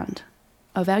background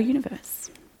of our universe.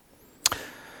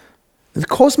 The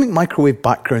cosmic microwave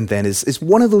background then is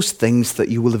one of those things that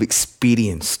you will have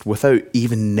experienced without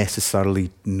even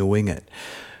necessarily knowing it.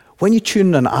 When you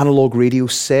tune an analog radio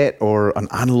set or an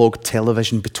analog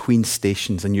television between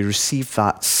stations and you receive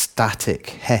that static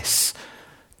hiss,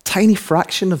 a tiny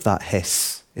fraction of that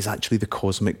hiss is actually the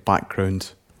cosmic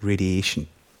background radiation.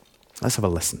 Let's have a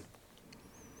listen.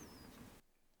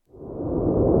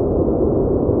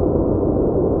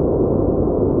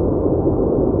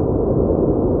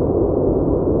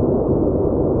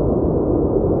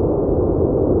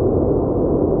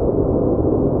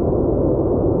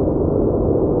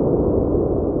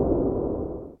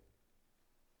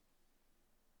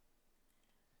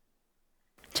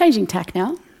 Changing tack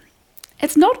now.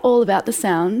 It's not all about the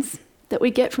sounds that we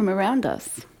get from around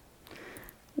us.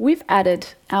 We've added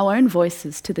our own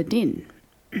voices to the din.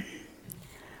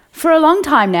 For a long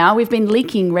time now, we've been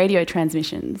leaking radio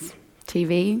transmissions.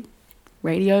 TV,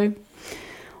 radio.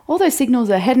 All those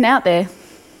signals are heading out there.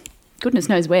 Goodness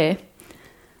knows where.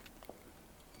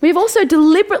 We've also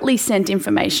deliberately sent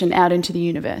information out into the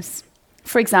universe.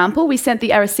 For example, we sent the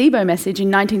Arecibo message in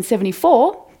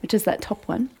 1974, which is that top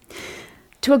one,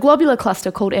 to a globular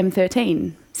cluster called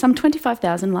M13, some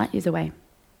 25,000 light years away,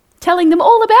 telling them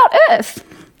all about Earth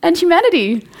and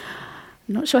humanity.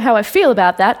 I'm not sure how I feel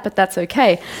about that, but that's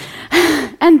okay.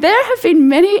 And there have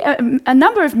been a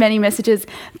number of messages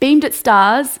beamed at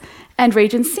stars and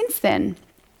regions since then.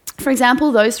 For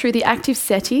example, those through the active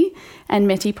SETI and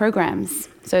METI programs,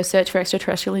 so Search for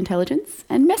Extraterrestrial Intelligence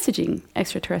and Messaging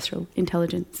Extraterrestrial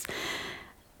Intelligence.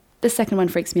 The second one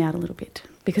freaks me out a little bit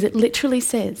because it literally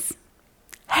says,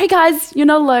 "Hey guys, you're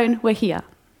not alone, we're here."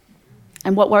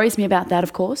 And what worries me about that,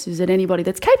 of course, is that anybody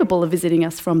that's capable of visiting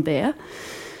us from there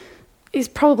is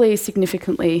probably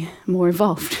significantly more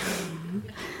evolved. I'm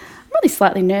really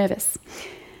slightly nervous.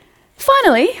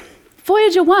 Finally,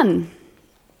 Voyager 1,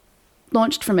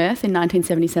 launched from Earth in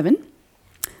 1977.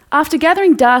 After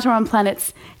gathering data on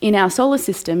planets in our solar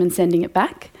system and sending it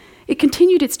back, it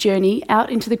continued its journey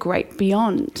out into the great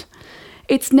beyond.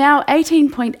 It's now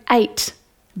 18.8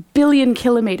 billion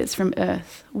kilometres from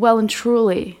Earth, well and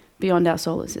truly beyond our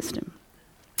solar system.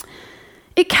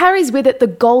 It carries with it the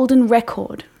golden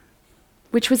record,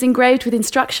 which was engraved with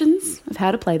instructions of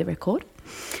how to play the record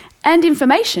and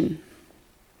information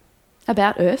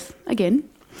about Earth, again.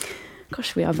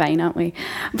 Gosh, we are vain, aren't we?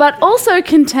 But also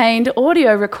contained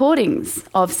audio recordings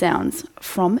of sounds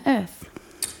from Earth.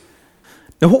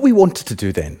 Now, what we wanted to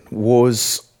do then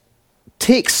was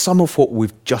take some of what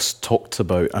we've just talked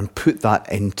about and put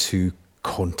that into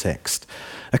context.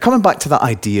 Now, coming back to that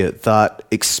idea that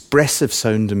expressive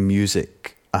sound and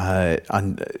music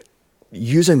and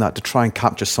using that to try and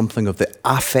capture something of the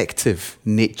affective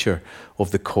nature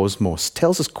of the cosmos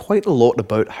tells us quite a lot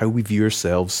about how we view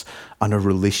ourselves and our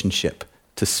relationship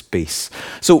to space.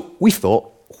 So we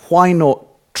thought, why not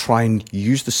try and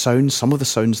use the sounds, some of the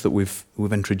sounds that we've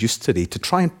introduced today, to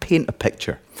try and paint a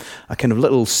picture, a kind of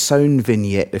little sound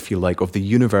vignette, if you like, of the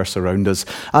universe around us,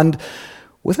 and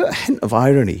without a hint of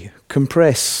irony,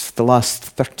 compress the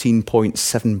last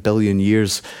 13.7 billion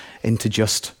years into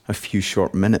just a few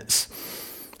short minutes.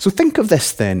 So think of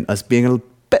this then as being a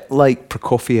bit like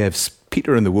Prokofiev's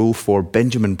Peter and the Wolf or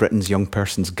Benjamin Britten's Young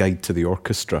Person's Guide to the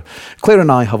Orchestra. Claire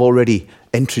and I have already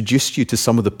introduced you to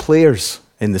some of the players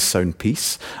in this sound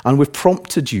piece, and we've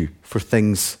prompted you for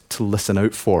things to listen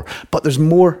out for. But there's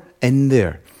more in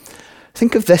there.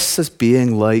 Think of this as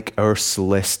being like our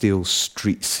celestial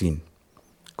street scene.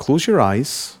 Close your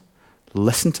eyes,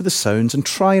 listen to the sounds, and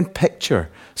try and picture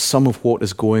some of what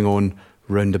is going on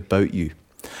round about you.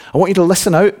 I want you to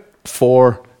listen out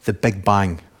for the Big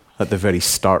Bang at the very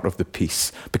start of the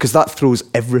piece, because that throws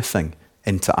everything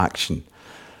into action.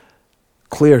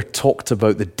 Claire talked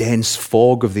about the dense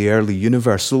fog of the early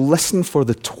universe. So listen for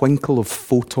the twinkle of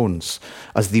photons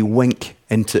as they wink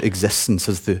into existence,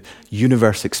 as the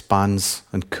universe expands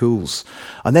and cools.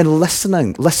 And then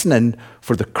listening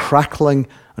for the crackling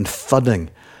and thudding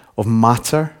of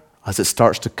matter as it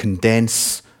starts to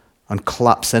condense and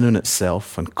collapse in on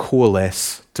itself and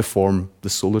coalesce to form the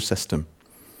solar system.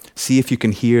 See if you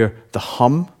can hear the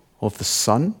hum of the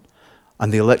sun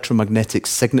and the electromagnetic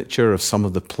signature of some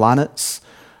of the planets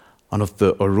and of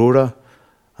the aurora,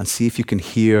 and see if you can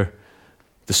hear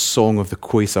the song of the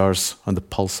quasars and the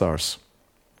pulsars.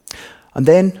 And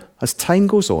then, as time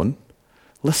goes on,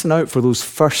 listen out for those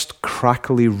first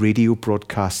crackly radio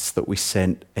broadcasts that we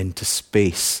sent into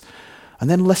space. And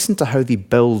then listen to how they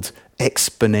build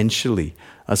exponentially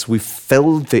as we've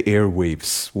filled the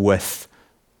airwaves with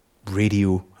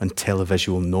radio and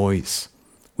televisual noise.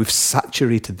 We've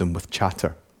saturated them with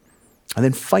chatter. And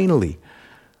then finally,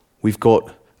 we've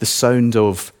got the sound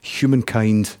of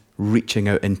humankind reaching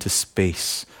out into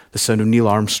space, the sound of Neil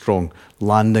Armstrong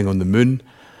landing on the moon,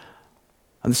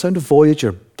 and the sound of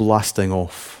Voyager blasting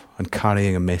off and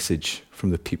carrying a message from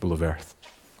the people of Earth.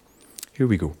 Here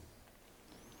we go.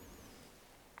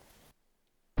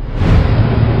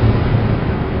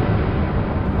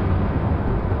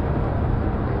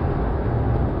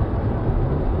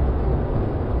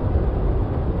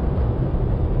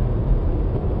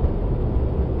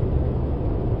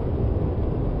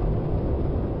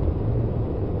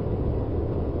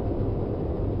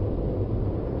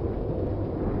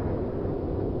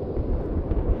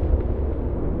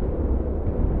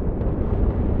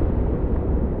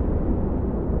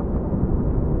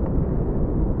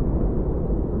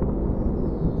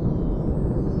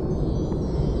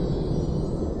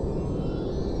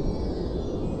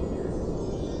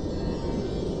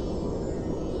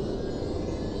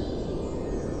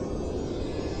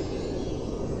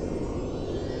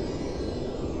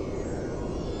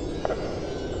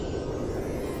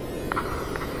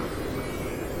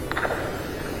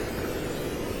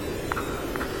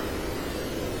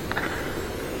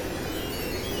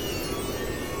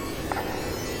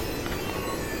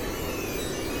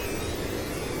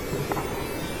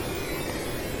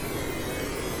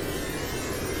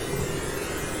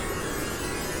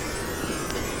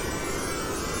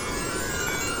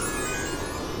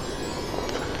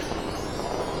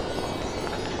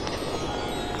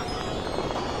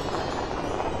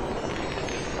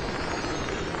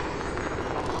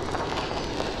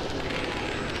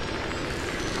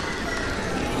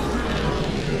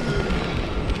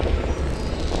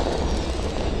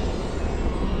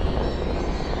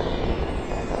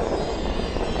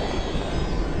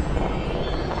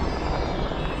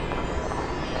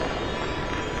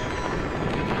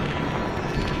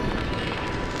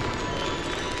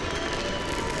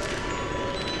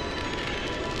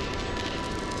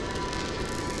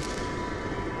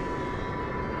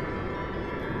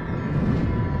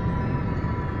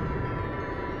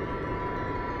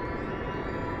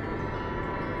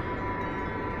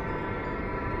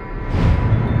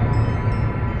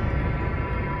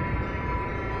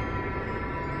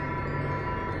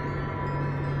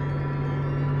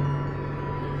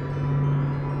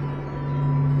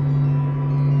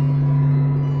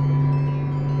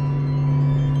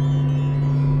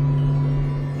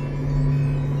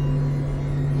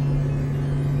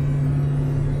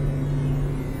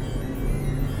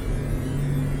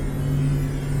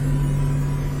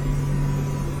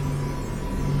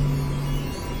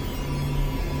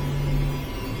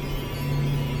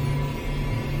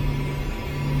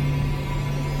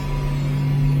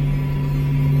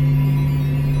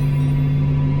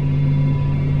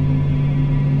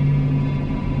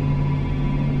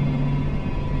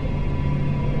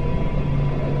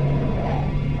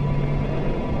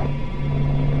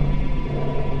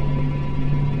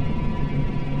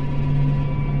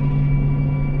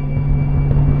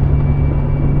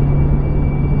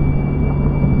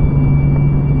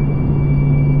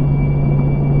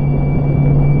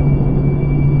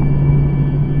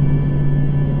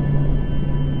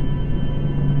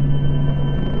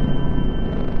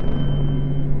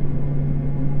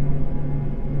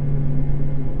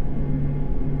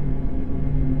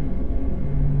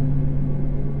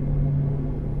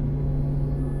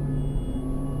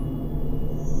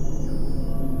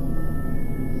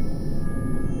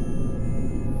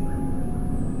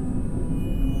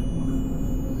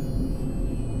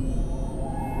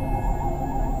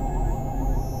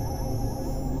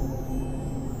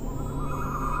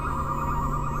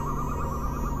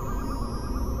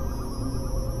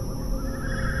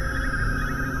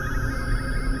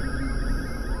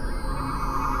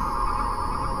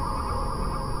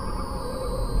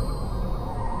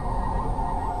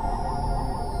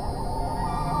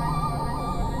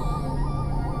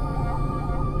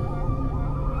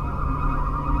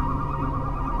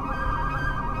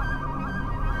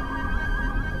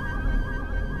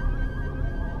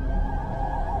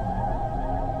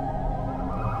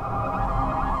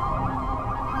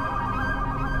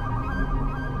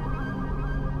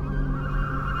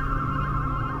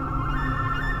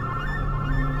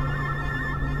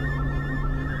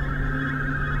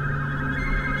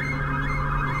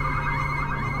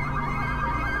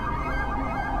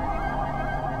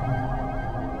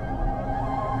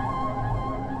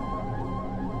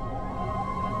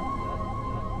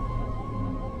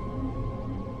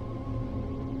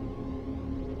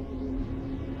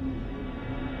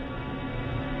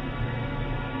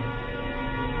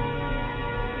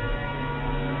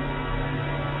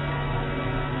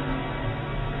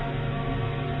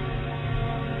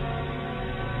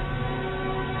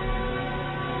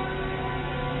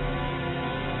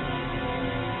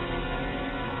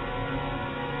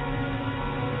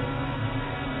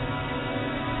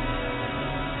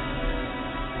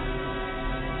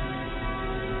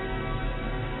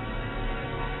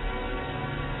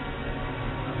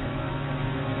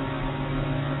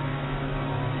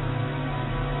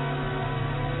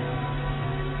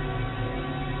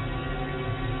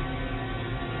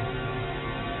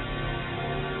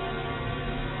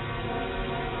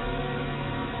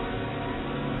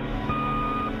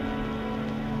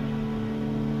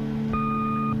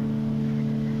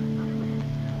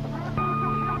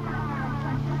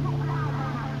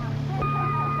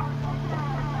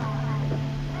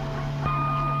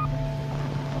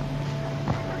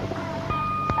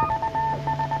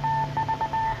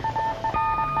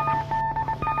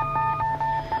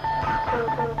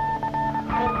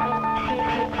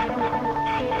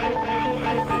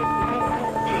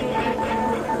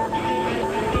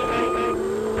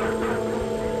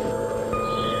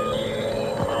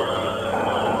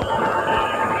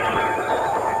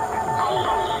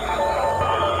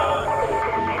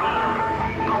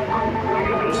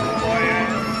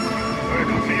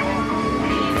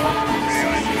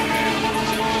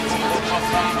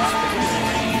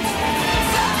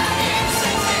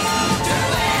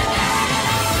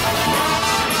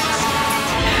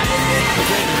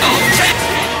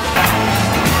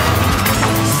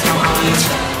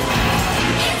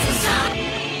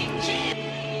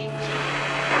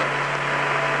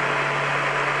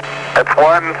 It's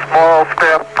one small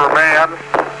step for man,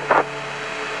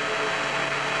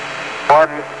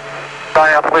 one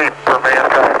giant leap for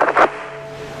mankind.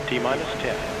 T-minus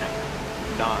 10,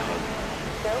 9,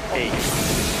 8,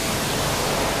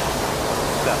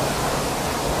 7,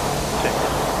 6,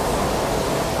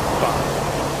 5,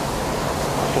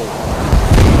 4,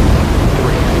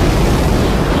 3,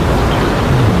 2, 1.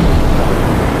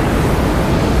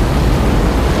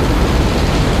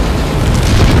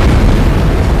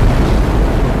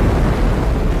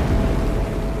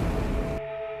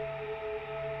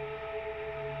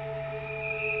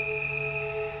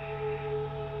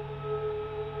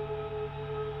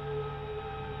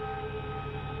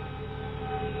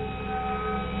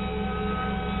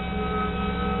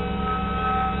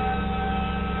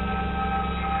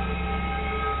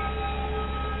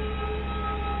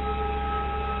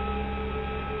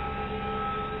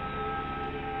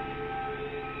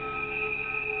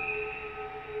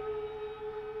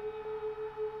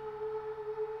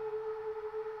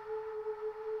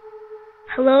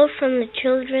 Hello from the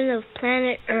children of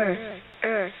planet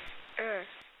Earth.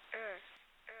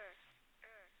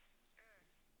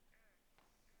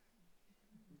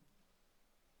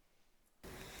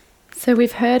 So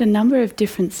we've heard a number of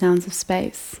different sounds of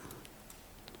space.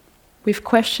 We've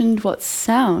questioned what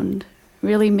sound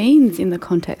really means in the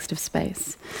context of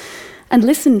space, and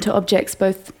listened to objects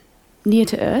both near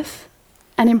to Earth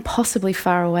and impossibly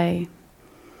far away.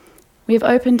 We have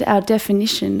opened our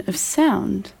definition of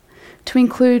sound to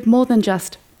include more than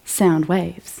just sound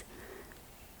waves,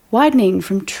 widening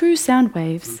from true sound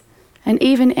waves and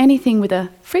even anything with a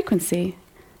frequency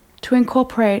to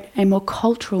incorporate a more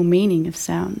cultural meaning of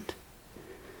sound.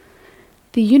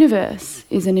 The universe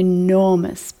is an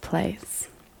enormous place,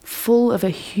 full of a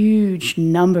huge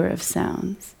number of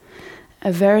sounds,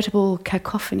 a veritable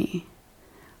cacophony,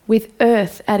 with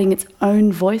Earth adding its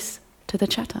own voice to the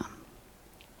chatter.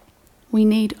 We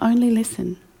need only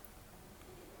listen.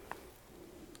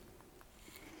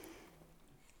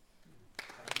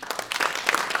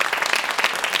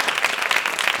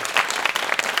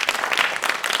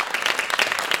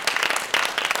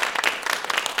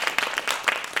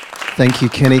 Thank you,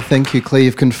 Kenny. Thank you, Claire.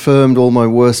 You've confirmed all my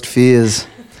worst fears.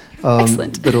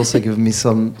 Excellent. But also given me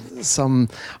some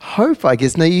hope, I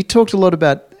guess. Now, you talked a lot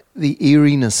about the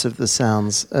eeriness of the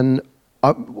sounds, and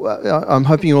I'm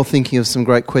hoping you're all thinking of some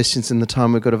great questions in the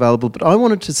time we've got available, but I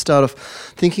wanted to start off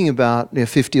thinking about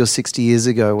 50 or 60 years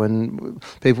ago when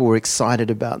people were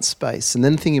excited about space, and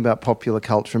then thinking about popular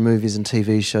culture, movies and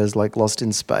TV shows like Lost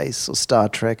in Space or Star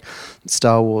Trek,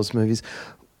 Star Wars movies.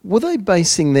 Were they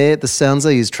basing the sounds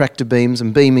they used, tractor beams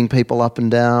and beaming people up and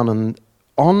down and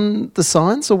on the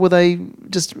science, or were they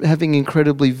just having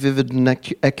incredibly vivid and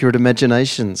accurate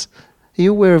imaginations? Are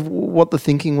you aware of what the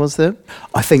thinking was there?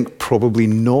 I think probably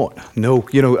not. No,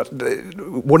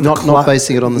 not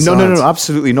basing it on the science. No,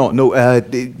 absolutely not. No,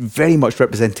 very much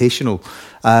representational.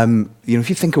 If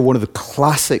you think of one of the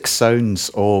classic sounds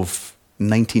of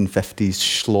 1950s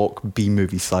schlock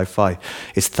B-movie sci-fi,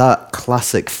 it's that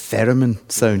classic theremin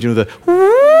sound.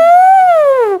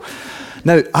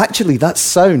 Now, actually, that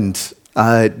sound,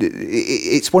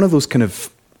 it's one of those kind of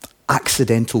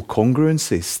accidental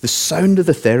congruencies. The sound of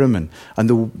the theremin and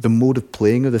the mode of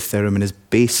playing of the theremin is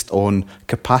based on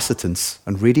capacitance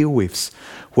and radio waves,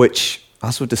 which,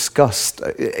 as we've discussed,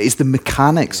 is the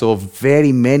mechanics of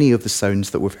very many of the sounds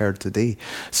that we've heard today.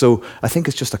 So I think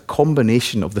it's just a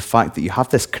combination of the fact that you have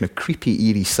this kind of creepy,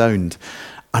 eerie sound,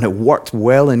 and it worked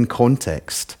well in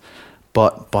context,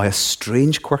 but by a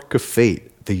strange quirk of fate,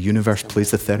 the universe plays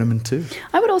the theremin too.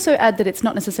 I would also add that it's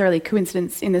not necessarily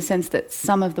coincidence in the sense that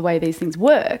some of the way these things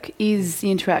work is the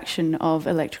interaction of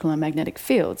electrical and magnetic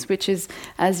fields, which is,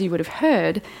 as you would have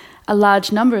heard, a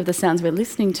large number of the sounds we're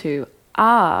listening to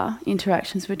are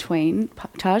interactions between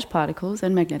charged particles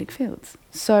and magnetic fields.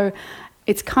 So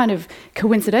it's kind of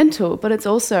coincidental, but it's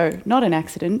also not an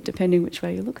accident, depending which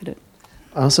way you look at it.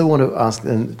 I also want to ask,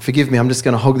 and forgive me, I'm just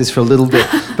going to hog this for a little bit,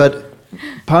 but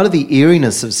part of the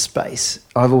eeriness of space,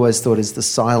 I've always thought, is the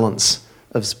silence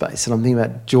of space. And I'm thinking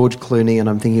about George Clooney, and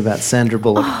I'm thinking about Sandra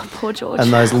Bullock. Oh, poor George.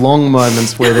 And those long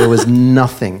moments where there was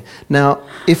nothing. Now,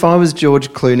 if I was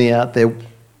George Clooney out there,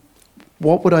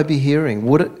 what would I be hearing?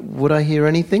 Would I hear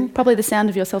anything? Probably the sound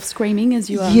of yourself screaming as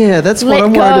you are. Yeah, that's what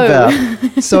I'm worried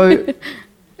about. So...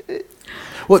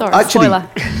 Well, Sorry, actually,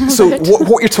 spoiler. So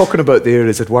what you're talking about there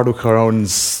is Eduardo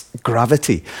Caron's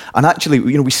Gravity. And actually,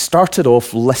 we started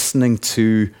off listening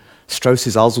to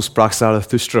Strauss's Also sprach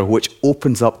Zarathustra, which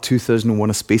opens up 2001: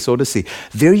 A Space Odyssey.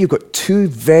 There you've got two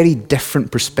very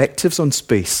different perspectives on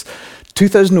space.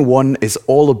 2001 is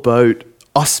all about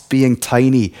us being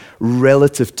tiny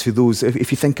relative to those.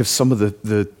 If you think of some of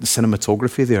the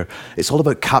cinematography there, it's all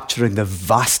about capturing the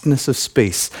vastness of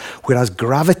space, whereas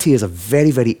Gravity is a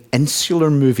very, very insular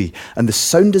movie, and the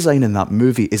sound design in that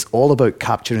movie is all about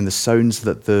capturing the sounds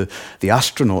that the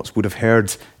astronauts would have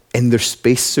heard in their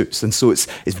spacesuits. And so it's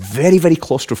very, very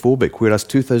claustrophobic, whereas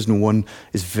 2001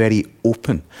 is very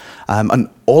open. And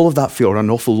all of that feel, or an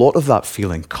awful lot of that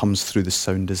feeling, comes through the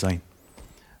sound design.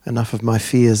 Enough of my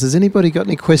fears. Has anybody got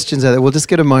any questions out there? We'll just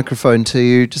get a microphone to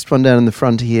you. Just one down in the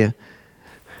front here.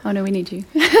 Oh no, we need you.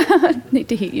 Need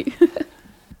to hear you.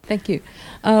 Thank you.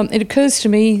 It occurs to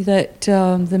me that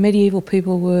the medieval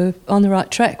people were on the right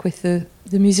track with the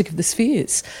music of the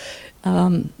spheres.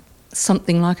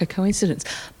 Something like a coincidence.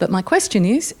 But my question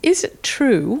is it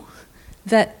true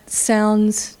that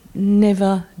sounds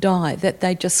never die, that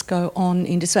they just go on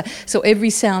into space? So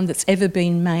every sound that's ever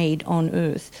been made on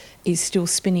Earth is still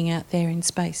spinning out there in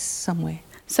space somewhere.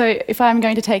 So if I'm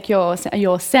going to take your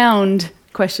sound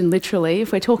question literally,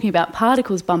 if we're talking about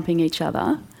particles bumping each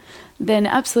other, then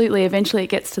absolutely eventually it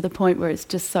gets to the point where it's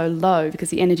just so low because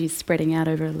the energy is spreading out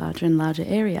over a larger and larger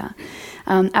area.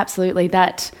 Absolutely,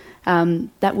 that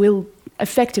will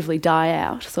effectively die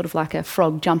out, sort of like a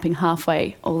frog jumping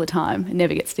halfway all the time. It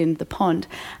never gets into the pond.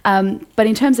 But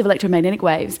in terms of electromagnetic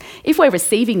waves, if we're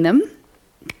receiving them,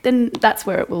 then that's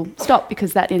where it will stop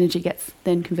because that energy gets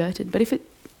then converted. But if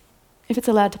it's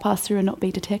allowed to pass through and not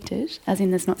be detected, as in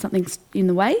there's not something in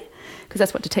the way, because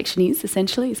that's what detection is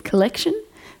essentially, is collection.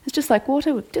 It's just like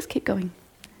water, just keep going.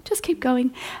 Just keep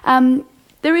going.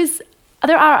 There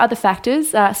are other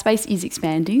factors. Space is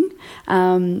expanding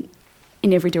in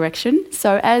every direction.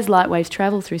 So as light waves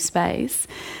travel through space,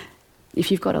 if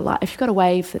you've got a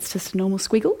wave that's just a normal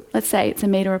squiggle, let's say it's a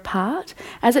metre apart,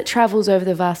 as it travels over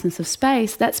the vastness of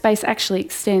space, that space actually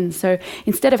extends. So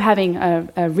instead of having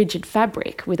a rigid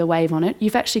fabric with a wave on it,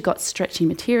 you've actually got stretchy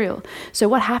material. So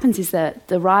what happens is that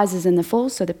the rises and the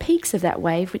falls, so the peaks of that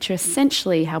wave, which are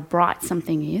essentially how bright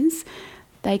something is,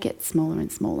 they get smaller and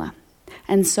smaller.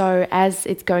 And so as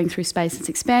it's going through space, it's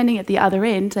expanding. At the other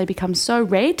end, they become so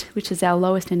red, which is our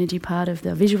lowest energy part of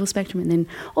the visual spectrum, and then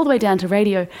all the way down to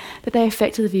radio, that they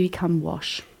effectively become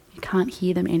wash. You can't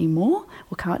hear them anymore,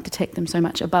 or can't detect them so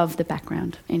much above the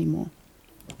background anymore.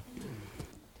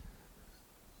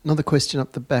 Another question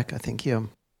up the back, I think, yeah.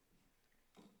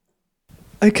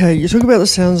 Okay, you talk about the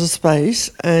sounds of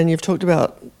space, and you've talked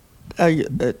about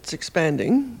it's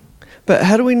expanding. But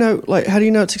how do we know, how do you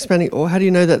know it's expanding, or how do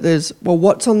you know that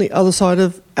what's on the other side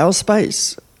of our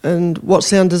space, and what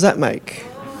sound does that make?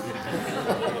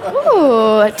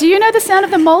 Ooh, do you know the sound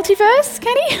of the multiverse,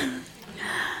 Kenny?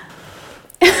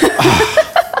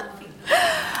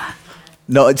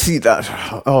 No, see that.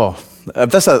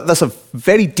 That's a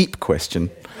very deep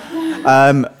question,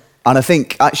 and I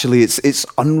think actually it's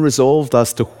unresolved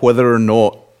as to whether or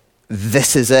not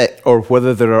this is it, or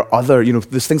whether there are other,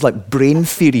 there's things like brain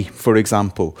theory, for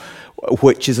example,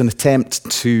 which is an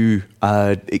attempt to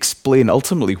explain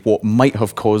ultimately what might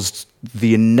have caused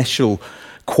the initial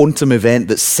quantum event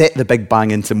that set the Big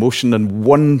Bang into motion. And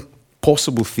one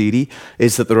possible theory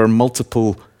is that there are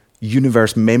multiple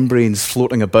universe membranes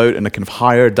floating about in a kind of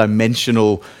higher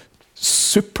dimensional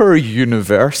super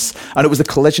universe, and it was the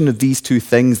collision of these two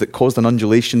things that caused an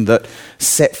undulation that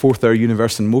set forth our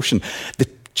universe in motion. The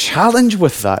challenge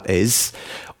with that is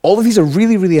all of these are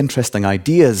really, really interesting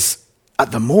ideas.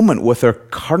 At the moment, with our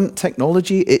current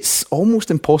technology, it's almost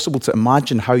impossible to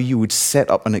imagine how you would set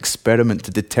up an experiment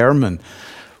to determine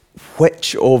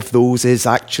which of those is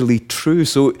actually true.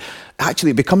 So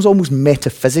actually it becomes almost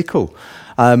metaphysical.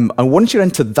 And once you're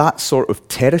into that sort of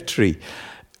territory,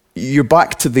 you're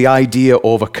back to the idea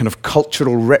of a kind of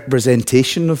cultural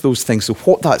representation of those things. So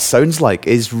what that sounds like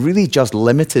is really just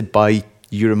limited by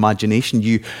your imagination.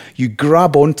 You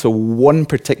grab onto one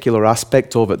particular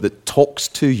aspect of it that talks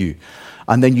to you,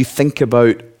 and then you think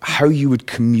about how you would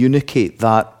communicate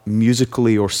that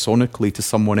musically or sonically to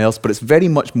someone else. But it's very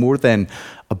much more then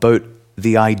about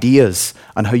the ideas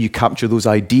and how you capture those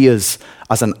ideas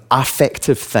as an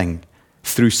affective thing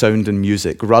through sound and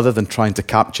music, rather than trying to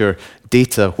capture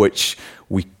data, which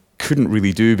we couldn't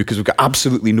really do because we've got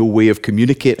absolutely no way of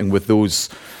communicating with those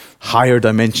higher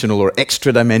dimensional or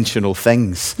extra dimensional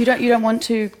things. You don't want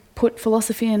to put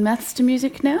philosophy and maths to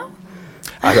music now?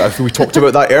 We talked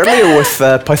about that earlier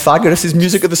with Pythagoras'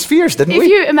 music of the spheres, didn't we? If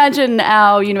you imagine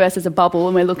our universe as a bubble,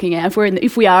 and we're looking at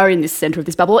if we are in this centre of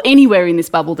this bubble, or anywhere in this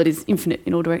bubble that is infinite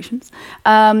in all directions,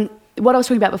 what I was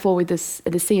talking about before with the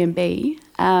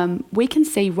CMB, we can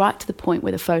see right to the point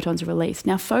where the photons are released.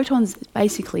 Now, photons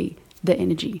basically the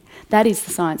energy. That is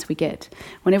the science we get.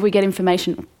 Whenever we get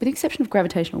information, with the exception of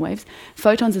gravitational waves,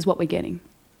 photons is what we're getting.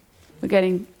 We're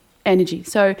getting energy.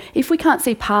 So if we can't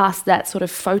see past that sort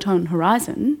of photon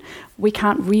horizon, we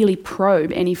can't really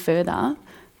probe any further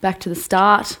back to the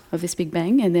start of this Big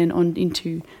Bang and then on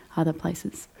into other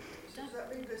places. Does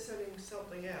that mean they're sending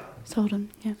something out? So hold on,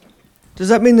 yeah. Does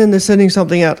that mean then they're sending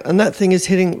something out and that thing is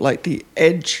hitting like the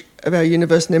edge of our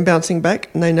universe and then bouncing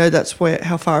back and they know that's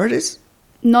how far it is?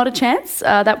 Not a chance.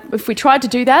 That if we tried to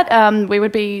do that, we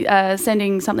would be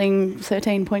sending something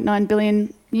 13.9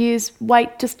 billion years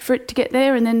wait just for it to get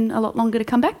there and then a lot longer to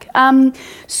come back.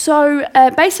 So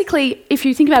basically, if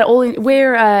you think about it,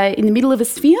 we're in the middle of a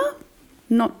sphere.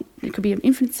 It could be an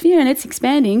infinite sphere and it's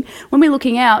expanding. When we're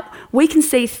looking out, we can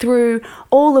see through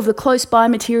all of the close by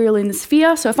material in the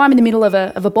sphere. So if I'm in the middle of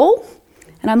a ball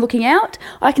and I'm looking out,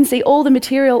 I can see all the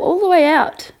material all the way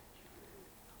out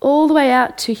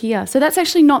to here. So that's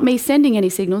actually not me sending any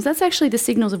signals. That's actually the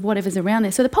signals of whatever's around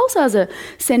there. So the pulsars are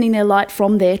sending their light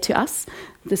from there to us.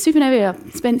 The supernovae are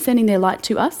sending their light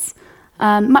to us.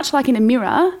 Much like in a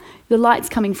mirror, the light's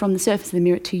coming from the surface of the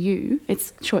mirror to you.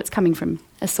 It's coming from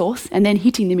a source and then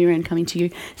hitting the mirror and coming to you.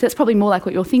 So that's probably more like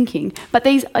what you're thinking. But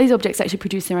these objects actually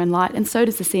produce their own light, and so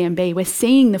does the CMB. We're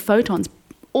seeing the photons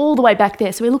all the way back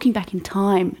there. So we're looking back in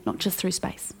time, not just through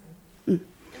space. We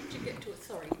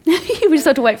just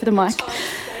have to wait for the mic.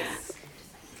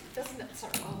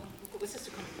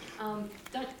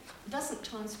 Doesn't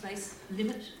time-space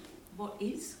limit what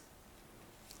is?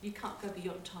 You can't go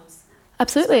beyond time.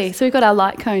 Absolutely. So we've got our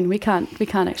light cone. We can't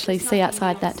actually see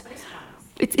outside that.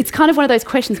 It's kind of one of those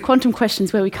questions, quantum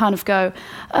questions, where we kind of go,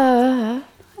 and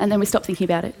then we stop thinking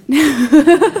about it.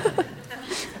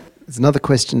 There's another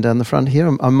question down the front here.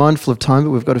 I'm mindful of time, but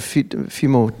we've got a few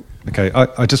more. Okay,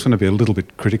 I just want to be a little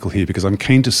bit critical here because I'm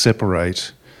keen to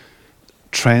separate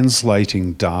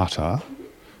translating data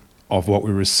of what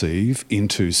we receive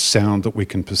into sound that we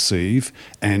can perceive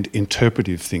and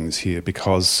interpretive things here,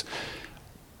 because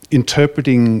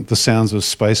interpreting the sounds of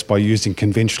space by using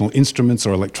conventional instruments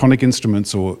or electronic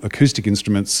instruments or acoustic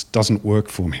instruments doesn't work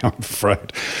for me, I'm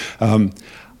afraid.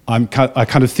 I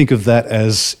kind of think of that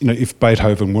as, if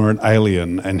Beethoven were an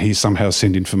alien and he somehow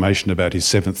sent information about his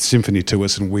 7th Symphony to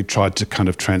us and we tried to kind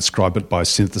of transcribe it by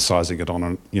synthesising it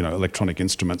on, electronic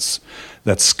instruments,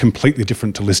 that's completely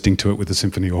different to listening to it with a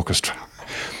symphony orchestra.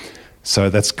 So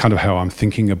that's kind of how I'm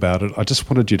thinking about it. I just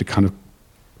wanted you to kind of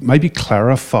maybe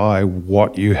clarify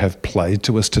what you have played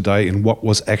to us today and what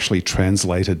was actually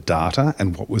translated data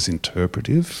and what was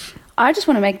interpretive. I just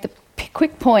want to make the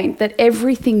quick point that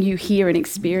everything you hear and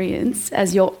experience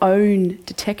as your own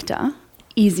detector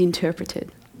is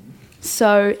interpreted.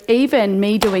 So even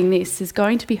me doing this is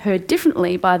going to be heard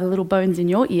differently by the little bones in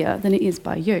your ear than it is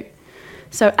by you.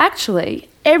 So actually,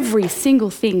 every single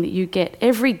thing that you get,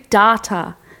 every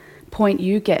data point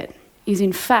you get, is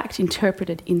in fact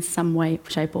interpreted in some way,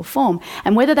 shape or form.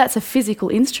 And whether that's a physical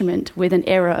instrument with an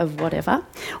error of whatever,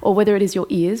 or whether it is your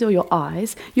ears or your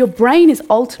eyes, your brain is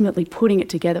ultimately putting it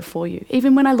together for you.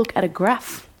 Even when I look at a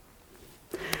graph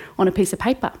on a piece of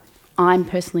paper, I'm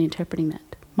personally interpreting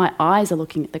that. My eyes are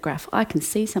looking at the graph. I can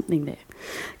see something there.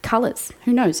 Colours,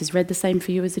 who knows? Is red the same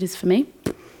for you as it is for me?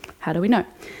 How do we know?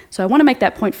 So I want to make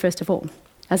that point first of all,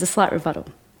 as a slight rebuttal.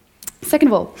 Second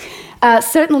of all,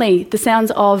 certainly the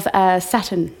sounds of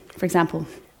Saturn, for example,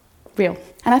 real.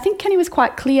 And I think Kenny was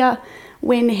quite clear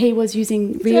when he was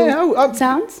using real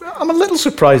sounds. I'm a little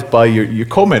surprised by your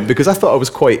comment, because I thought I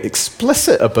was quite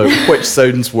explicit about which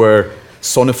sounds were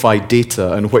sonified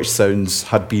data and which sounds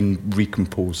had been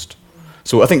recomposed.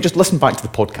 So I think just listen back to the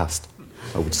podcast,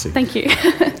 I would say. Thank you.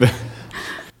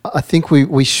 I think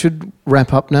we should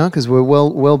wrap up now because we're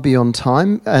well beyond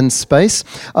time and space.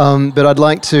 But I'd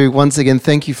like to once again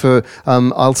thank you for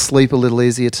I'll sleep a little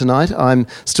easier tonight. I'm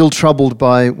still troubled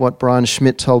by what Brian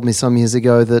Schmidt told me some years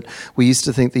ago, that we used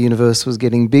to think the universe was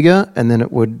getting bigger and then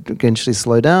it would eventually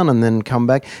slow down and then come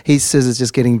back. He says it's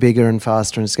just getting bigger and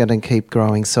faster and it's going to keep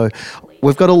growing. So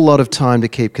we've got a lot of time to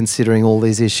keep considering all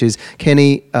these issues.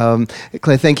 Kenny,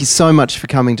 Claire, thank you so much for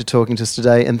coming to talking to us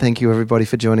today, and thank you everybody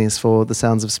for joining us for The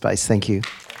Sounds of Space. Thank you.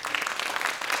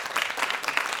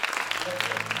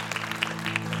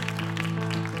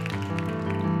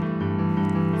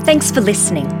 Thanks for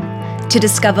listening. To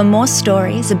discover more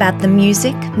stories about the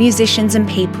music, musicians and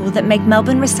people that make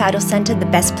Melbourne Recital Centre the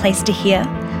best place to hear,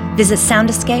 visit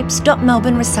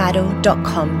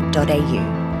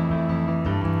soundescapes.melbournerecital.com.au.